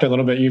just talked a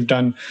little bit. You've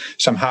done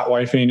some hot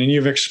wifing and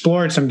you've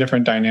explored some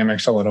different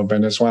dynamics a little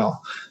bit as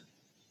well.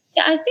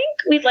 Yeah, I think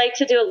we'd like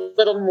to do a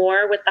little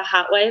more with the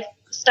hot wife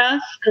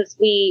stuff because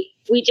we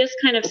just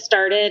kind of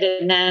started,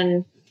 and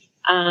then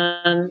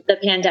the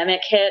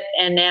pandemic hit.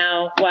 And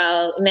now,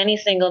 while many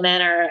single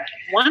men are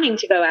wanting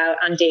to go out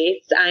on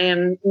dates, I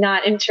am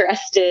not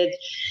interested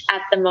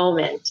at the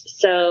moment.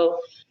 So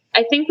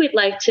I think we'd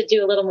like to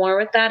do a little more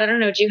with that. I don't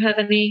know. Do you have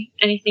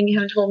anything you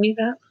haven't told me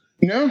about?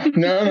 No.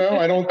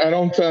 I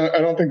don't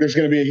think there's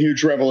going to be a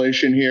huge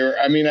revelation here.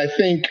 I mean, I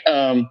think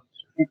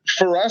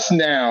for us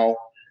now,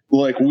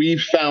 like,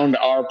 we've found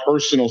our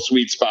personal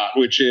sweet spot,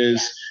 which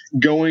is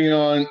going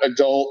on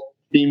adult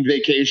themed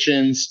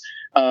vacations,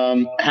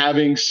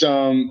 having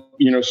some,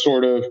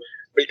 sort of,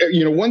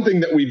 one thing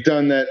that we've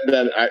done that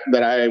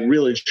I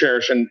really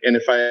cherish, and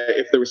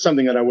if there was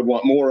something that I would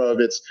want more of,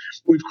 it's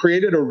we've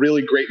created a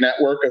really great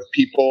network of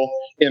people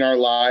in our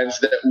lives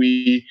that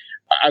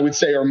I would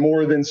say are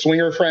more than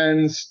swinger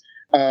friends,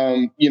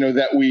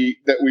 that we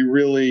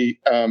really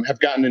have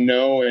gotten to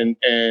know, and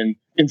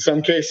in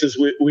some cases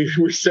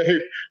we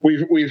say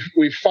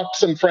we've fucked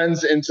some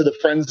friends into the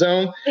friend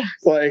zone. Yes.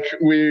 Like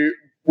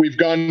we've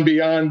gone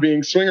beyond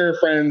being swinger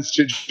friends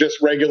to just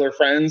regular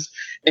friends,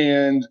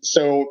 and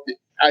so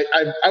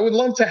I would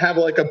love to have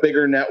like a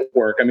bigger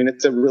network. I mean,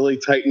 it's a really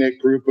tight-knit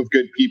group of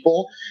good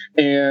people,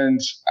 and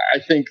I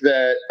think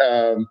that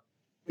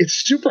it's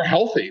super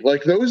healthy.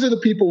 Like, those are the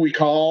people we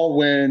call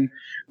when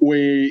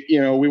we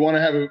want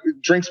to have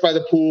drinks by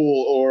the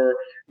pool, or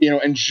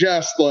and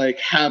just like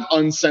have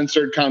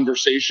uncensored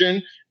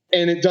conversation.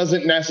 And it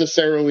doesn't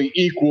necessarily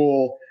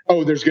equal,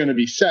 oh, there's going to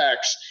be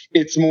sex.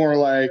 It's more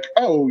like,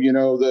 oh,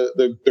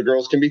 the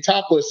girls can be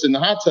topless in the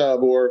hot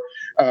tub, or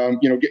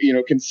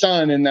can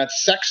sun, and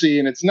that's sexy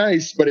and it's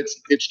nice, but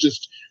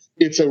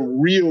it's a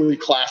really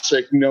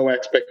classic no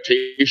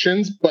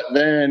expectations. But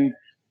then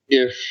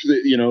if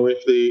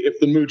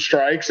the mood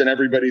strikes and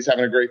everybody's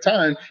having a great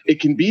time, it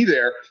can be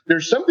there.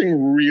 There's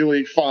something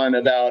really fun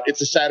about,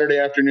 it's a Saturday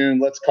afternoon,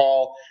 let's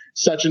call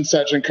such and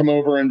such and come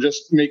over and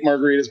just make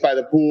margaritas by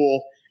the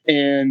pool,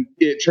 and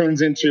it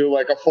turns into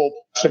like a full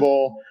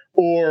festival,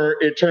 or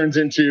it turns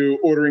into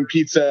ordering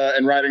pizza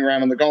and riding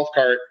around on the golf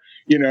cart,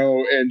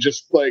 and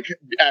just like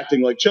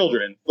acting like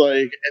children.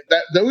 Like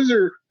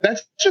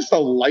that's just a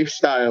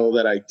lifestyle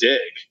that I dig.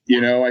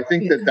 I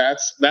think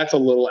that's a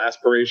little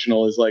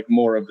aspirational, is like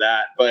more of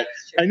that. But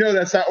I know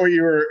that's not what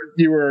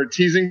you were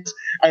teasing.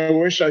 I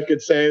wish I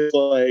could say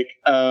like,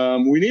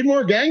 we need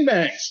more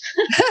gangbangs.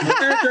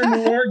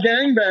 More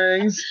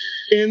gangbangs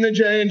in the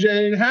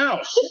J&J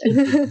house.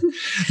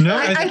 No,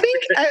 I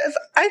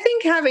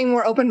think having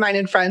more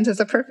open-minded friends is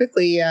a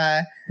perfectly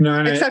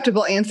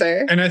acceptable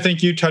answer. And I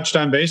think you touched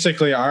on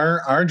basically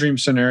our dream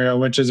scenario,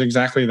 which is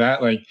exactly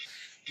that. Like,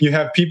 you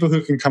have people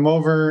who can come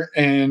over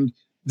and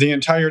the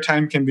entire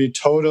time can be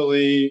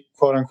totally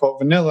quote unquote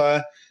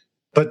vanilla,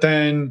 but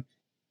then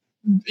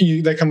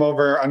they come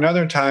over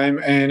another time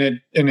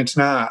and it's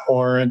not,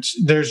 or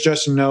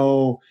there's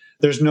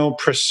no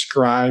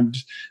prescribed,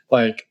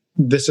 like,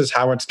 this is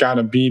how it's got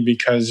to be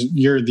because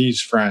you're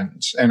these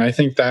friends. And I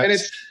think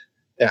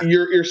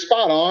you're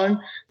spot on,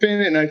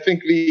 Finn. And I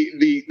think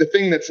the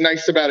thing that's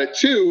nice about it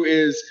too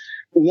is,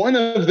 one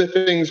of the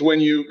things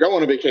when you go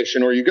on a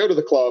vacation, or you go to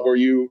the club, or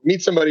you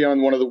meet somebody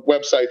on one of the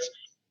websites,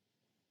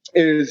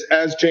 is,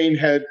 as Jane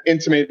had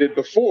intimated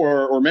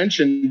before or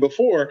mentioned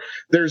before,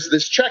 there's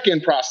this check-in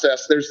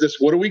process. There's this,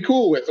 what are we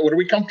cool with? What are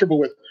we comfortable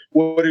with?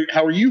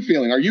 How are you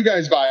feeling? Are you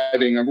guys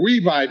vibing? Are we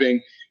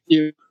vibing?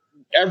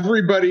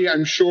 Everybody,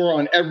 I'm sure,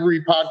 on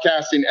every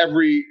podcast, in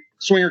every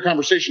swinger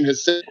conversation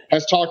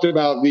has talked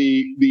about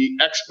the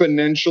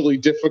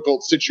exponentially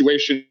difficult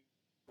situation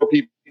for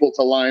people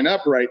to line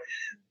up right.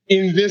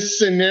 In this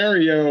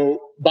scenario,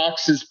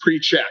 boxes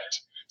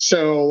pre-checked.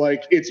 So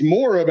like, it's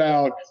more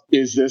about,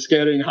 is this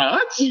getting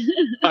hot?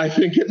 I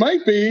think it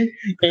might be.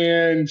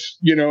 And,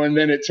 and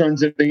then it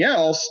turns anything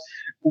else,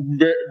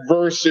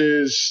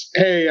 versus,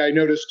 hey, I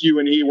noticed you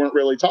and he weren't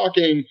really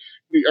talking.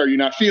 Are you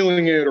not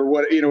feeling it, or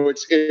what?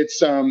 It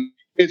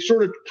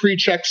sort of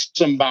pre-checks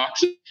some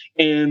boxes.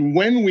 And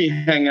when we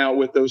hang out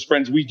with those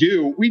friends, we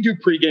do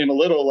pregame a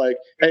little, like,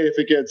 hey, if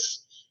it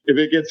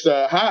gets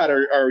hot,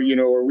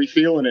 are we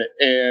feeling it?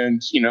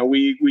 And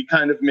we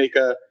kind of make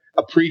a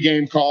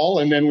pregame call,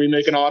 and then we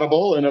make an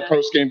audible and a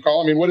postgame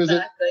call. I mean, what is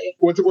it?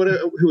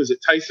 Who is it?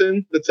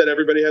 Tyson that said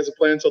everybody has a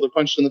plan until they're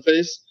punched in the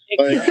face.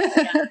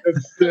 Exactly.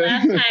 The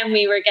last time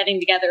we were getting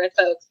together with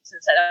folks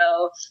and said,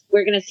 "Oh,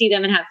 we're going to see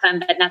them and have fun,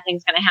 but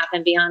nothing's going to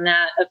happen beyond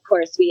that." Of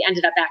course, we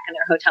ended up back in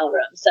their hotel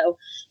room. So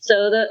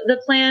the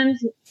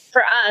plans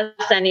for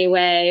us,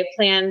 anyway,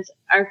 plans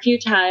are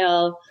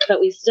futile,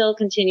 but we still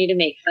continue to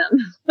make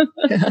them.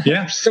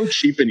 Yeah, so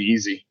cheap and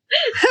easy.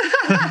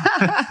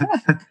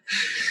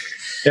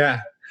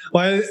 Yeah.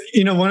 Well,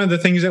 one of the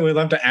things that we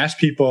love to ask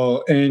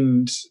people,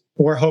 and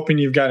we're hoping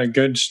you've got a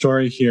good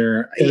story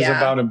here, is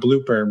about a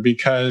blooper,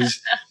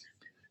 because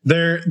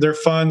they're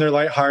fun, they're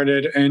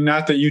lighthearted, and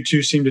not that you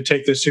two seem to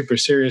take this super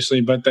seriously,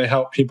 but they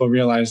help people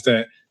realize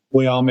that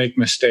we all make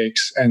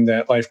mistakes and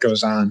that life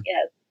goes on.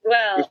 Yes.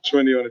 Well, which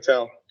one do you want to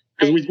tell?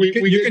 Because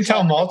you can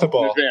tell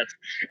multiple,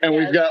 and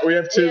yes, we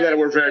have two that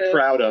we're very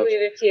proud of. We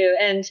have a few,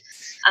 and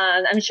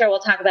I'm sure we'll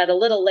talk about it a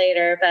little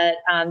later. But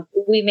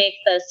we make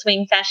the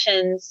Swing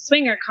Fashions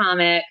swinger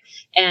comic,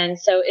 and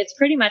so it's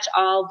pretty much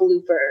all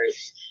bloopers.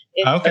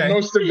 Okay. And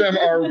most of them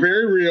are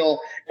very real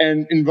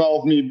and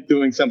involve me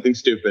doing something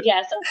stupid.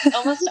 Yes,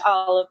 almost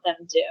all of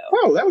them do.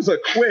 Oh, that was a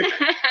quick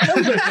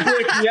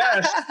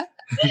yes.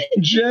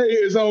 Jay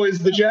is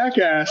always the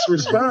jackass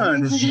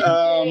response. They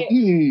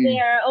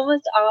are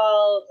almost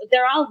all,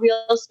 they're all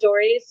real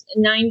stories.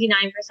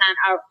 99%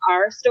 are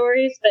our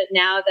stories, but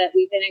now that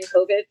we've been in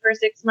COVID for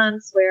 6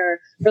 months, we're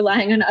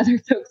relying on other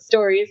folks'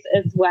 stories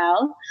as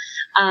well.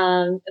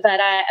 But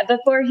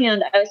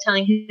beforehand, I was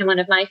telling him one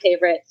of my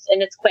favorites,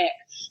 and it's quick.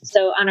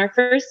 So on our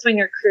first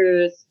swinger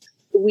cruise,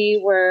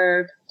 we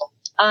were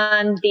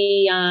on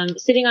the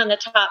sitting on the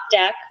top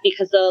deck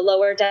because the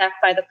lower deck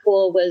by the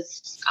pool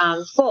was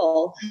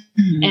full,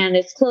 and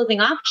it's clothing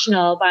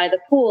optional by the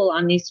pool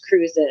on these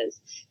cruises.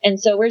 And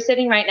so we're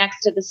sitting right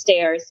next to the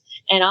stairs,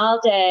 and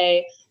all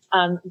day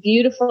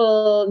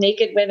beautiful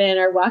naked women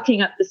are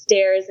walking up the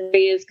stairs, and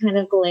he is kind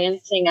of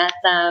glancing at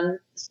them.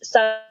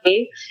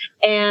 Sorry.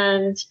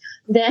 And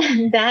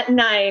then that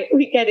night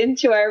we get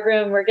into our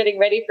room, we're getting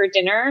ready for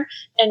dinner,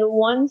 and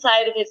one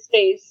side of his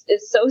face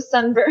is so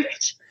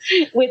sunburnt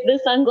with the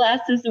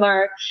sunglasses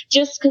mark,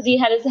 just because he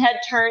had his head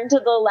turned to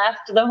the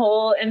left the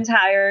whole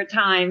entire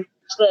time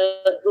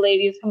the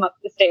ladies come up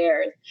the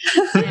stairs.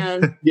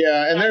 And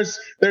yeah, and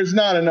there's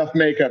not enough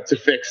makeup to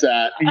fix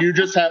that. You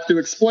just have to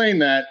explain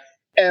that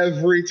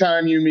every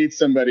time you meet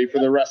somebody for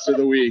the rest of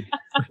the week.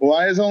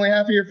 Why is only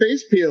half of your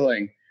face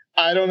peeling?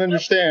 I don't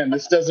understand.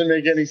 This doesn't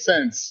make any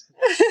sense.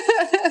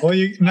 Well,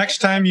 next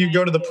time you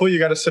go to the pool, you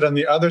got to sit on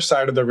the other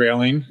side of the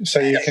railing so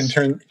you can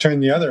turn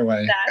the other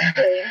way.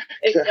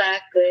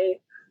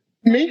 Exactly.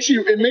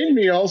 It made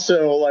me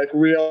also like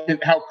realize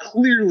how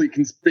clearly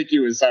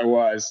conspicuous I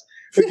was.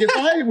 Like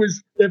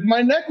if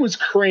my neck was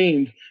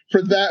craned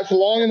for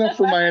long enough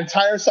for my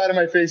entire side of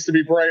my face to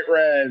be bright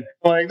red,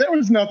 like there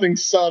was nothing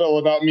subtle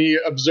about me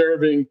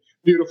observing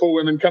beautiful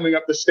women coming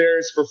up the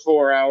stairs for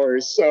 4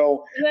 hours.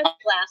 So you have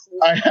glasses.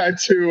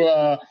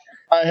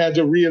 I had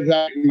to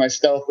reevaluate my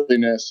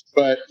stealthiness.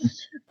 But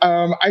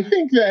I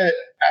think that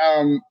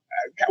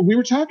we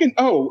were talking.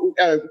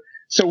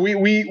 So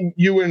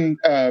you and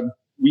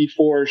we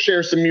four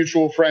share some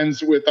mutual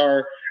friends with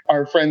our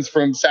friends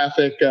from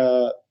Sapphic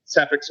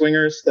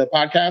Swingers, the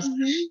podcast,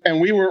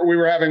 and we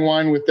were having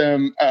wine with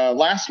them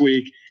last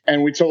week,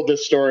 and we told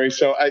this story.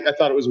 So I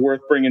thought it was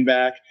worth bringing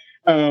back.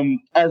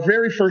 Our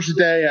very first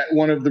day at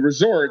one of the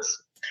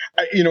resorts,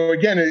 having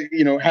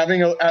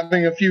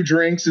a few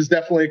drinks is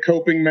definitely a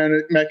coping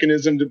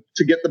mechanism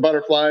to get the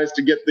butterflies,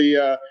 to get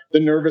the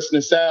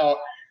nervousness out.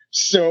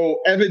 So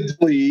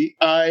evidently,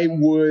 I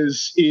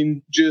was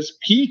in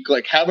just peak,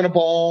 like having a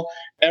ball.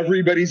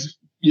 Everybody's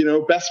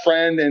best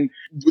friend, and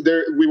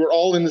we were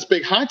all in this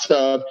big hot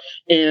tub.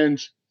 And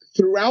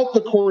throughout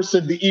the course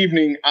of the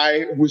evening,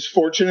 I was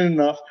fortunate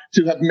enough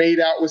to have made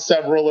out with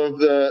several of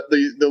the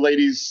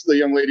ladies, the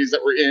young ladies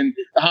that were in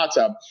the hot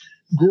tub.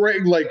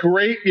 Great,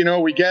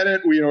 we get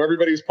it.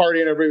 Everybody's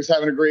partying, everybody's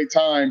having a great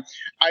time.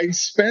 I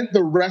spent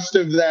the rest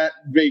of that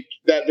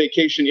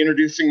vacation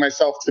introducing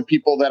myself to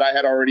people that I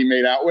had already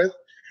made out with,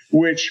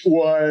 which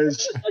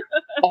was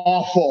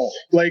awful.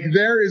 Like,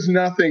 there is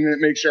nothing that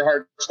makes your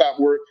heart stop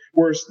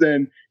worse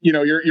than,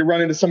 you're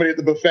running to somebody at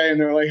the buffet and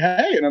they're like,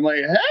 hey, and I'm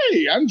like,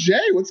 hey, I'm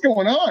Jay, what's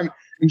going on?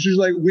 And she's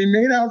like, we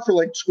made out for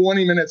like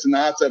 20 minutes in the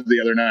hot tub the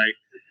other night.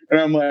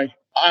 And I'm like,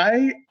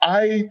 I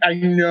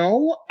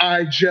know,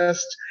 I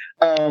just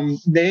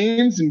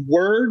names and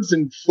words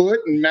and foot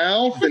and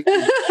mouth and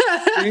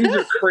things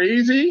are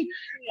crazy.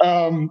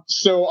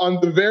 So on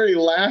the very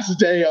last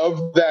day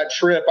of that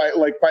trip, at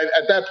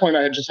that point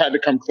I had just had to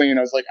come clean.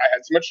 I was like, I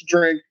had so much to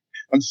drink.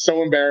 I'm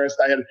so embarrassed.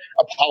 I had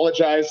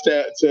apologized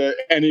to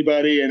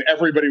anybody, and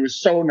everybody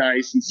was so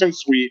nice and so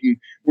sweet. And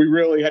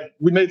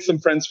we made some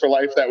friends for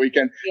life that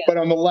weekend. Yeah. But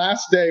on the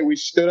last day, we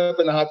stood up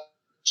in the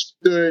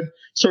stood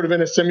sort of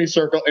in a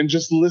semicircle and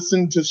just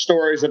listened to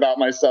stories about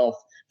myself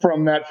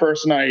from that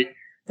first night.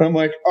 And I'm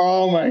like,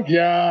 oh my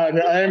God,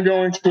 I am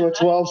going to a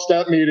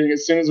 12-step meeting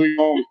as soon as we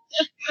go home.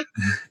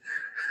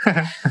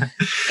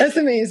 That's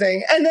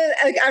amazing. And then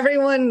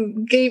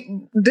everyone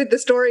did the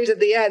stories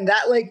at the end.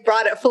 That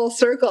brought it full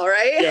circle,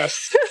 right?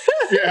 Yes.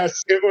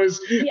 It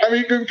was. Yeah. I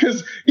mean,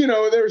 because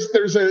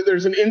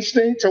there's an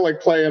instinct to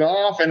play it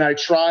off, and I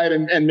tried,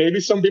 and maybe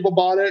some people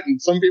bought it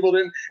and some people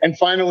didn't. And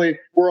finally,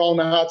 we're all in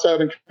the hot tub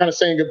and kind of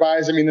saying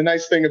goodbyes. I mean, the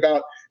nice thing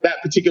about that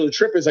particular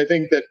trip is I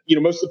think that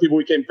most of the people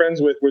we became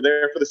friends with were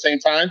there for the same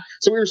time,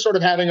 so we were sort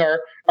of having our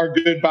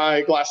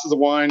goodbye glasses of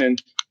wine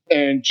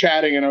and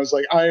chatting, and I was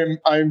like, I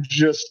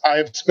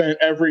have spent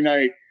every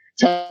night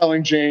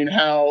telling Jane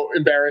how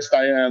embarrassed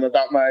I am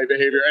about my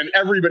behavior, and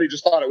everybody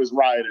just thought it was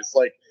riotous.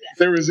 Like,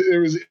 it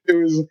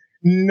was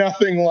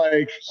nothing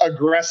like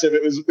aggressive.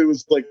 It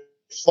was like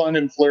fun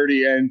and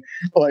flirty, and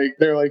like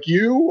they're like,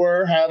 you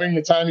were having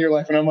the time of your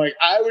life, and I'm like,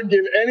 I would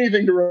give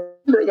anything to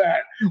remember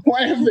that.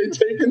 Why have they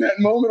taken that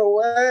moment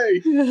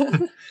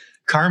away?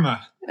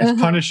 Karma is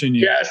punishing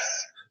you. Yes.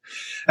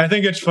 I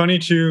think it's funny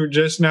to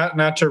just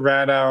not to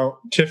rat out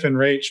Tiff and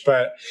Rach,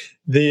 but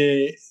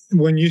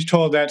when you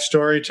told that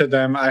story to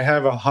them, I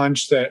have a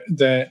hunch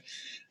that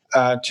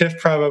Tiff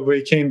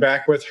probably came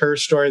back with her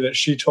story that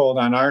she told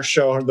on our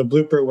show, the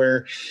blooper,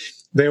 where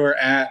they were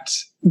at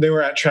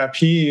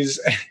Trapeze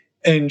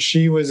and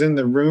she was in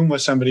the room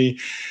with somebody,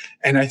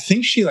 and I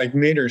think she like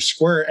made her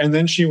squirt, and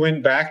then she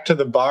went back to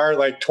the bar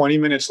like 20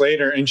 minutes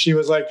later and she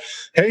was like,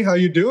 hey, how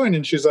you doing?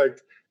 And she's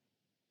like,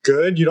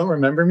 good. You don't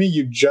remember me?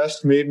 You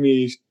just made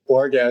me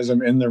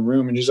orgasm in the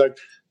room. And she's like,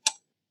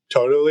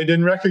 totally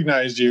didn't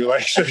recognize you.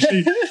 Like, so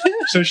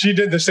she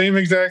did the same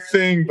exact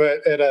thing,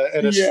 but at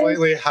a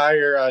slightly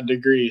higher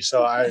degree.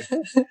 So I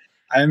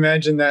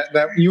imagine that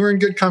you were in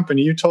good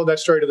company. You told that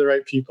story to the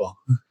right people.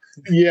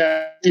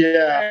 Yeah.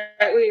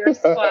 We were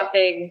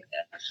swapping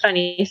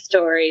funny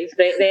stories.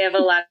 They have a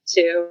lot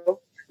too.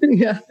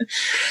 Yeah.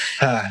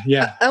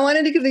 Yeah. I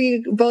wanted to give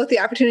you both the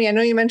opportunity. I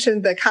know you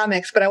mentioned the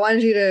comics, but I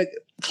wanted you to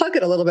plug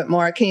it a little bit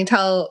more. Can you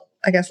tell,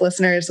 I guess,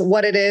 listeners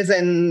what it is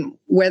and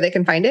where they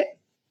can find it?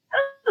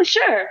 Oh,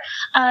 sure.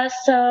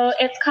 So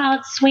it's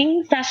called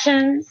Swing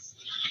Sessions.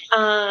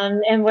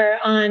 And we're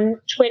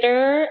on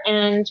Twitter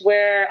and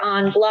we're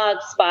on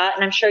Blogspot.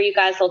 And I'm sure you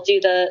guys will do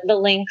the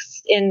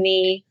links in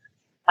the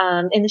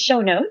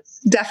show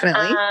notes.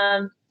 Definitely.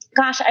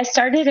 Gosh, I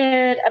started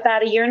it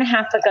about 1.5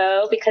 years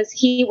ago because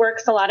he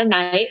works a lot of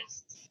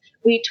nights.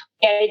 We took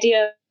the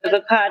idea of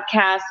a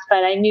podcast,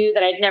 but I knew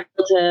that I'd never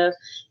be able to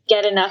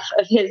get enough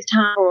of his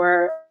time,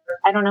 or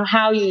I don't know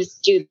how you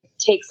do. It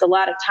takes a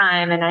lot of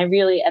time, and I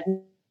really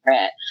admire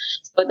it.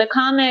 So the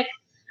comic,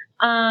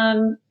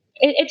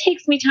 it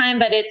takes me time,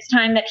 but it's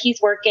time that he's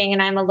working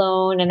and I'm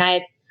alone, and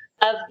I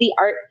love the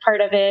art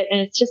part of it, and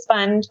it's just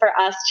fun for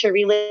us to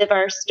relive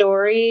our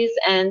stories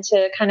and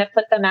to kind of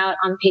put them out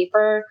on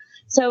paper.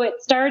 So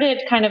it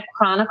started kind of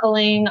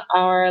chronicling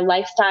our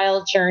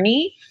lifestyle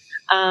journey,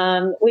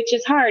 which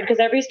is hard because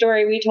every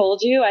story we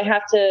told you, I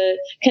have to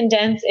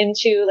condense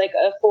into like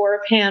a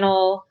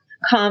 4-panel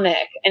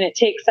comic, and it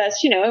takes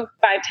us,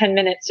 5-10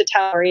 minutes to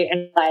tell a story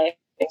in life.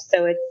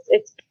 So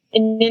it's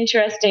an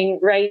interesting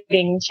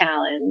writing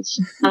challenge.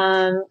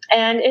 And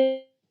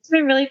it's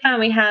been really fun.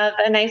 We have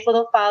a nice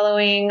little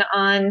following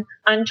on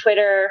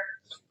Twitter,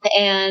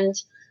 and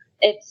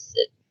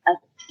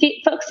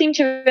folks seem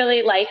to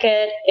really like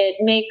it.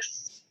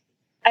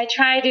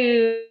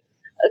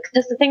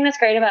 Because the thing that's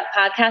great about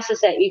podcasts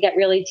is that you get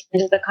really deep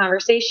into the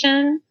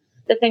conversation.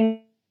 The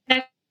thing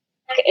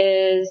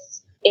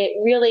is it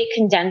really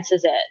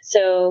condenses it.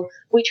 So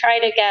we try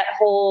to get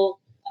whole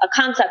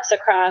concepts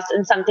across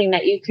in something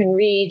that you can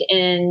read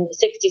in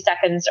 60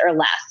 seconds or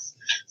less.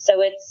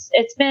 So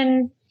it's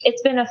been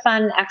a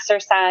fun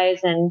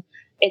exercise, and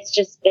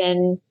it's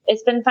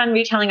been fun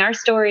retelling our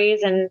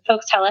stories, and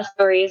folks tell us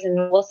stories,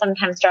 and we'll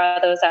sometimes draw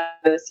those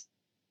out.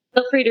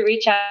 Feel free to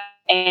reach out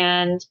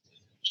and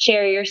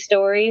share your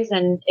stories.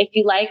 And if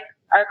you like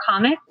our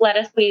comic, let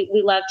us. We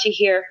love to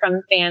hear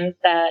from fans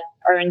that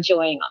are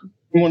enjoying them.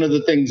 One of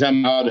the things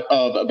I'm out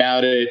of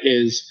about it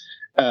is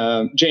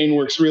Jane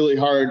works really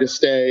hard to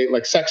stay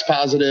like sex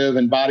positive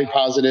and body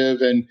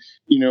positive. And,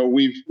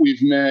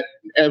 we've met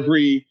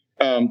every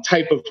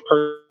type of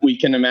person we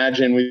can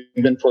imagine. We've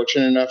been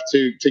fortunate enough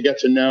to get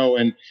to know.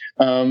 And,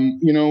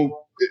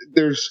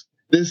 there's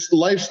this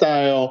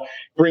lifestyle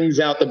brings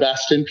out the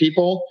best in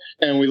people,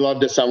 and we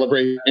love to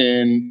celebrate.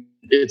 And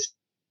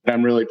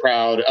I'm really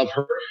proud of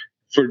her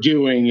for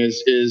doing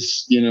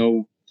is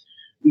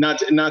not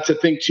to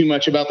think too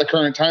much about the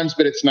current times,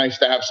 but it's nice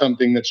to have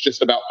something that's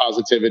just about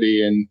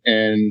positivity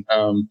and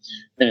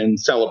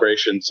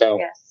celebration. So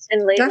yes,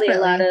 and lately definitely. A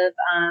lot of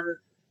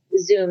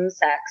Zoom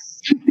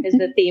sex is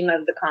the theme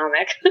of the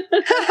comic.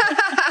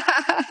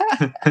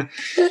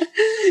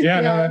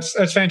 No,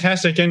 that's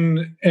fantastic,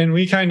 and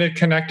we kind of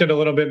connected a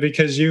little bit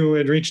because you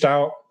had reached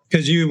out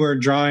because you were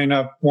drawing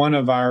up one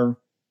of our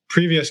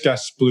previous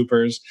guest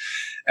bloopers,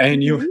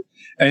 and you. Mm-hmm.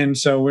 And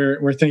so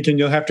we're thinking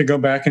you'll have to go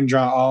back and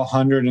draw all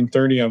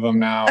 130 of them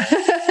now.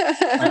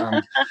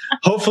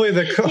 Hopefully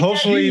that.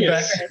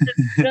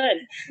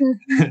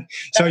 Good.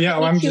 So yeah,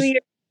 well, I'm just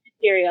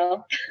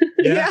material.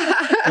 Yeah,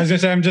 I was gonna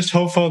say I'm just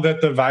hopeful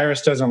that the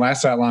virus doesn't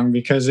last that long,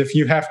 because if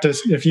you have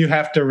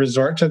to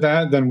resort to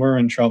that, then we're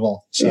in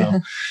trouble. So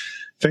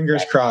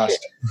fingers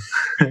crossed.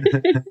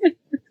 And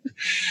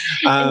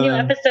new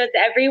episodes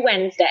every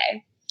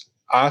Wednesday.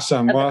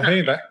 Awesome. Well,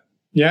 hey, that's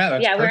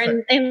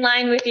we're in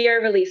line with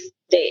your release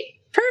date.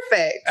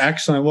 Perfect.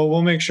 Excellent. Well,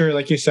 we'll make sure,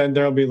 like you said,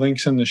 there'll be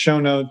links in the show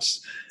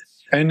notes,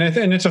 and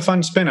it's a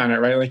fun spin on it,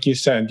 right? Like you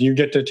said, you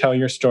get to tell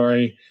your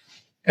story,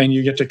 and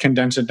you get to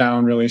condense it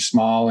down really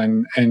small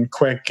and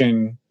quick,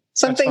 and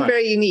something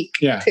very unique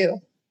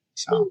too.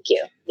 So. Thank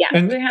you. Yeah,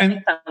 we're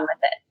having fun with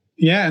it.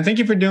 Yeah, and thank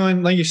you for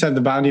doing, like you said,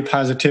 the body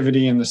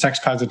positivity and the sex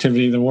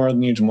positivity. The world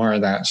needs more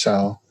of that.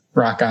 So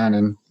rock on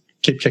and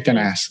keep kicking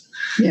ass.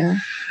 Yeah.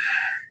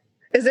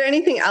 Is there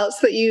anything else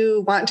that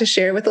you want to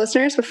share with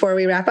listeners before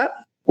we wrap up?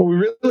 Well, we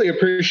really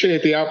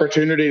appreciate the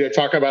opportunity to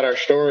talk about our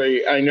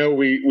story. I know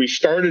we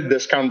started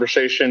this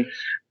conversation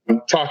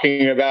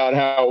talking about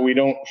how we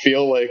don't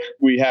feel like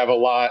we have a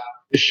lot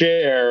to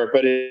share,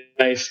 but it's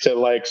nice to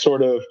like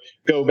sort of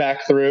go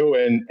back through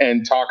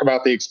and talk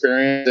about the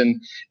experience.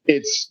 And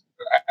it's,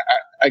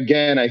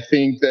 again, I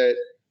think that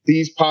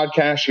these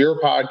podcasts, your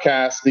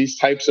podcast, these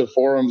types of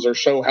forums are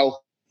so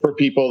helpful for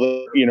people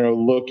that,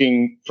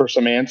 looking for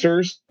some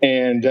answers.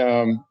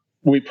 And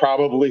we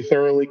probably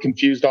thoroughly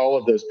confused all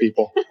of those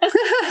people.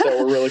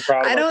 So we're really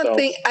proud of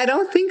ourselves. I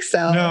don't think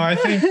so. No, I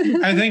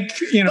think,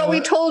 But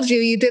we told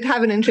you did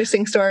have an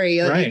interesting story.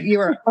 Right. You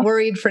were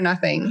worried for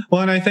nothing.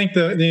 Well, and I think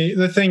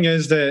the thing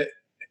is that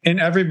in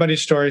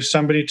everybody's story,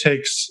 somebody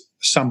takes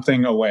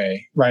something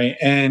away, right?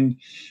 And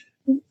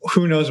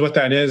who knows what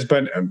that is,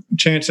 but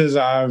chances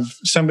of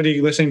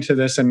somebody listening to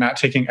this and not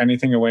taking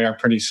anything away are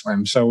pretty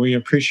slim. So we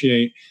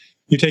appreciate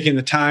you taking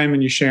the time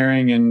and you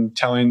sharing and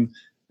telling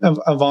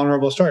a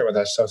vulnerable story with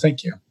us. So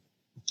thank you.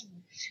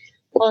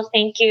 Well,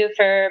 thank you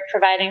for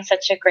providing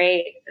such a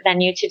great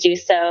venue to do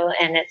so.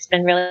 And it's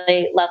been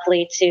really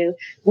lovely to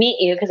meet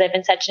you because I've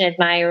been such an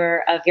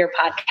admirer of your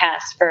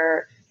podcast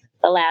for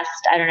the last,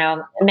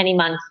 many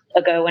months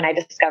ago when I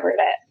discovered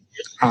it.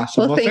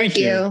 Awesome. Well, thank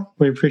you.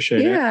 We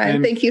appreciate it. Yeah,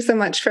 and thank you so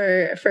much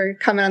for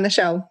coming on the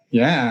show.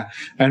 Yeah.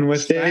 And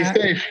with Stay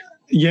safe.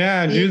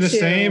 Yeah, You do the too.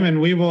 same,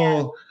 and we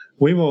will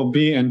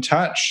be in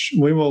touch.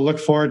 We will look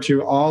forward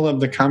to all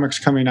of the comics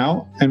coming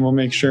out, and we'll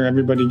make sure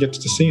everybody gets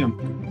to see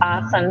them.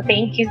 Awesome.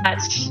 Thank you so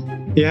much.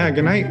 Yeah,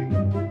 good night.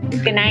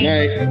 Good night.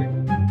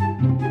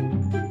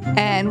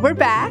 And we're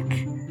back.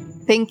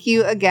 Thank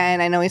you again.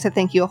 I know we said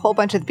thank you a whole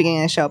bunch at the beginning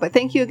of the show, but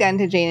thank you again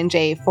to Jane and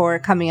Jay for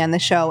coming on the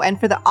show and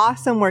for the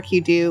awesome work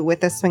you do with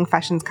the Swing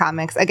Fashions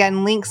comics.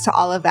 Again, links to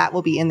all of that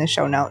will be in the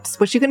show notes,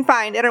 which you can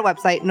find at our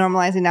website,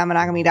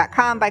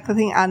 normalizingnonmonogamy.com, by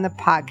clicking on the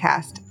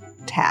podcast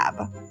tab.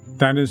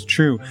 That is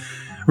true.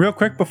 Real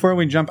quick, before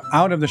we jump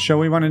out of the show,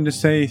 we wanted to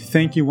say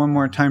thank you one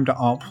more time to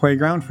Alt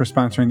Playground for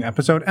sponsoring the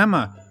episode.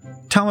 Emma,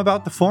 tell them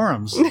about the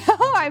forums. No,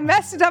 I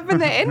messed it up in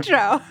the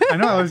intro. I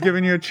know, I was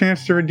giving you a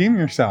chance to redeem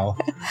yourself.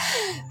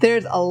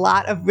 There's a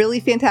lot of really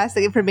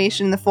fantastic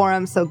information in the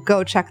forums, so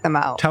go check them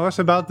out. Tell us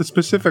about the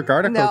specific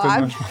articles.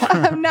 No, in the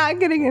I'm not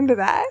getting into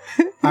that.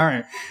 All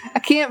right.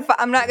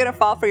 I'm not going to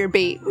fall for your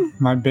bait.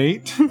 My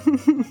bait?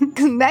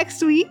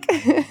 Next week.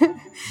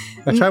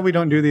 That's why we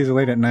don't do these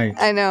late at night.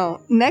 I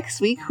know. Next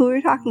week, who are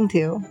we talking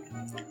to?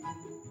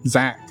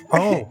 Zach.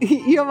 Oh.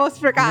 You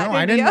almost forgot. No,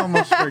 I didn't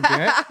almost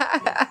forget.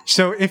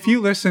 So if you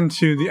listened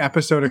to the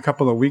episode a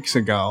couple of weeks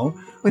ago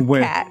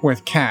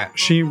with Kat,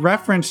 she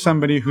referenced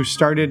somebody who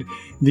started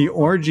the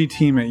orgy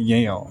team at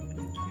Yale.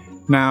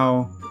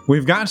 Now,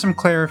 we've gotten some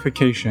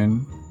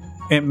clarification.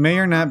 It may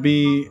or not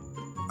be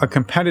a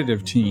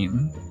competitive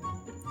team,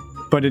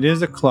 but it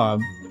is a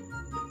club,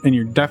 and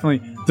you're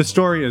definitely... The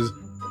story is...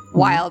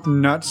 Wild.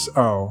 Nuts.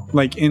 Oh,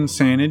 like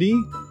insanity.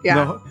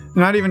 Yeah.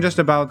 Not even just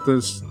about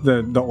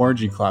the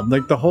orgy club.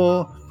 Like the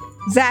whole...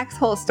 Zach's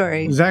whole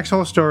story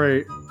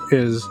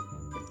is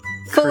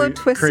full of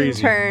twists crazy. and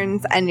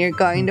turns, and you're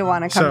going to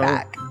want to come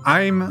back.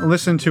 I'm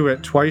listened to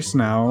it twice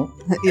now,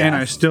 and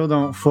I still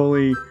don't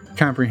fully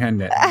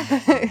comprehend it.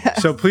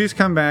 So please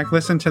come back,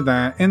 listen to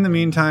that. In the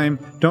meantime,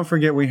 don't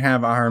forget we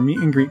have our meet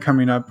and greet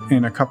coming up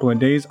in a couple of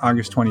days,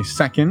 August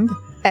 22nd.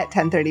 At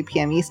 10:30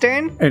 p.m.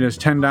 Eastern. It is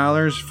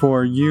 $10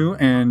 for you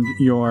and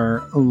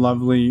your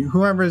lovely,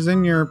 whoever's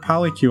in your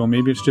polycule.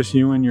 Maybe it's just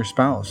you and your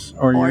spouse,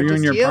 or you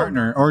and your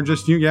partner, or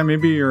just you. Yeah,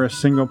 maybe you're a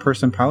single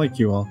person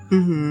polycule.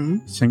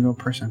 Mm-hmm. Single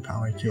person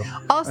polycule.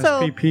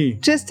 Also, SPP.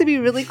 Just to be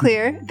really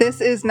clear,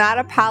 this is not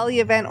a poly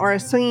event or a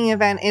swinging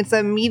event. It's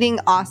a meeting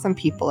awesome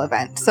people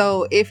event.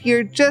 So if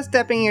you're just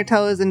dipping your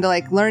toes into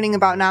like learning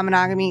about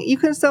non-monogamy, you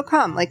can still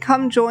come. Like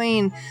come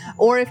join,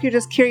 or if you're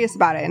just curious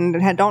about it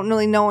and don't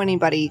really know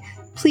anybody,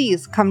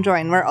 please come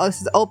join.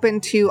 This is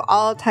open to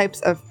all types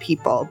of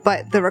people,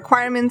 but the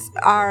requirements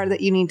are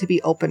that you need to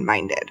be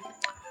open-minded.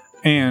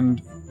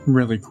 And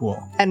really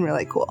cool.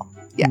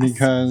 Yes.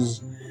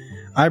 Because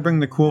I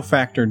bring the cool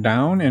factor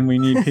down, and we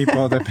need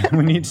people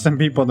we need some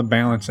people to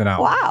balance it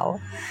out.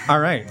 Wow. All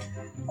right.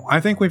 I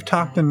think we've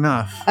talked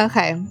enough.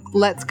 Okay,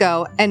 let's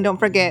go. And don't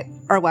forget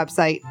our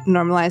website,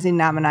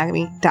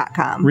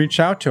 normalizingnonmonogamy.com. Reach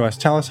out to us.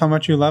 Tell us how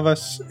much you love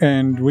us,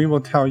 and we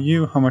will tell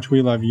you how much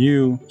we love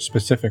you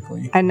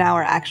specifically. And now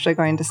we're actually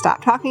going to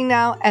stop talking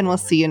now, and we'll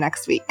see you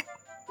next week.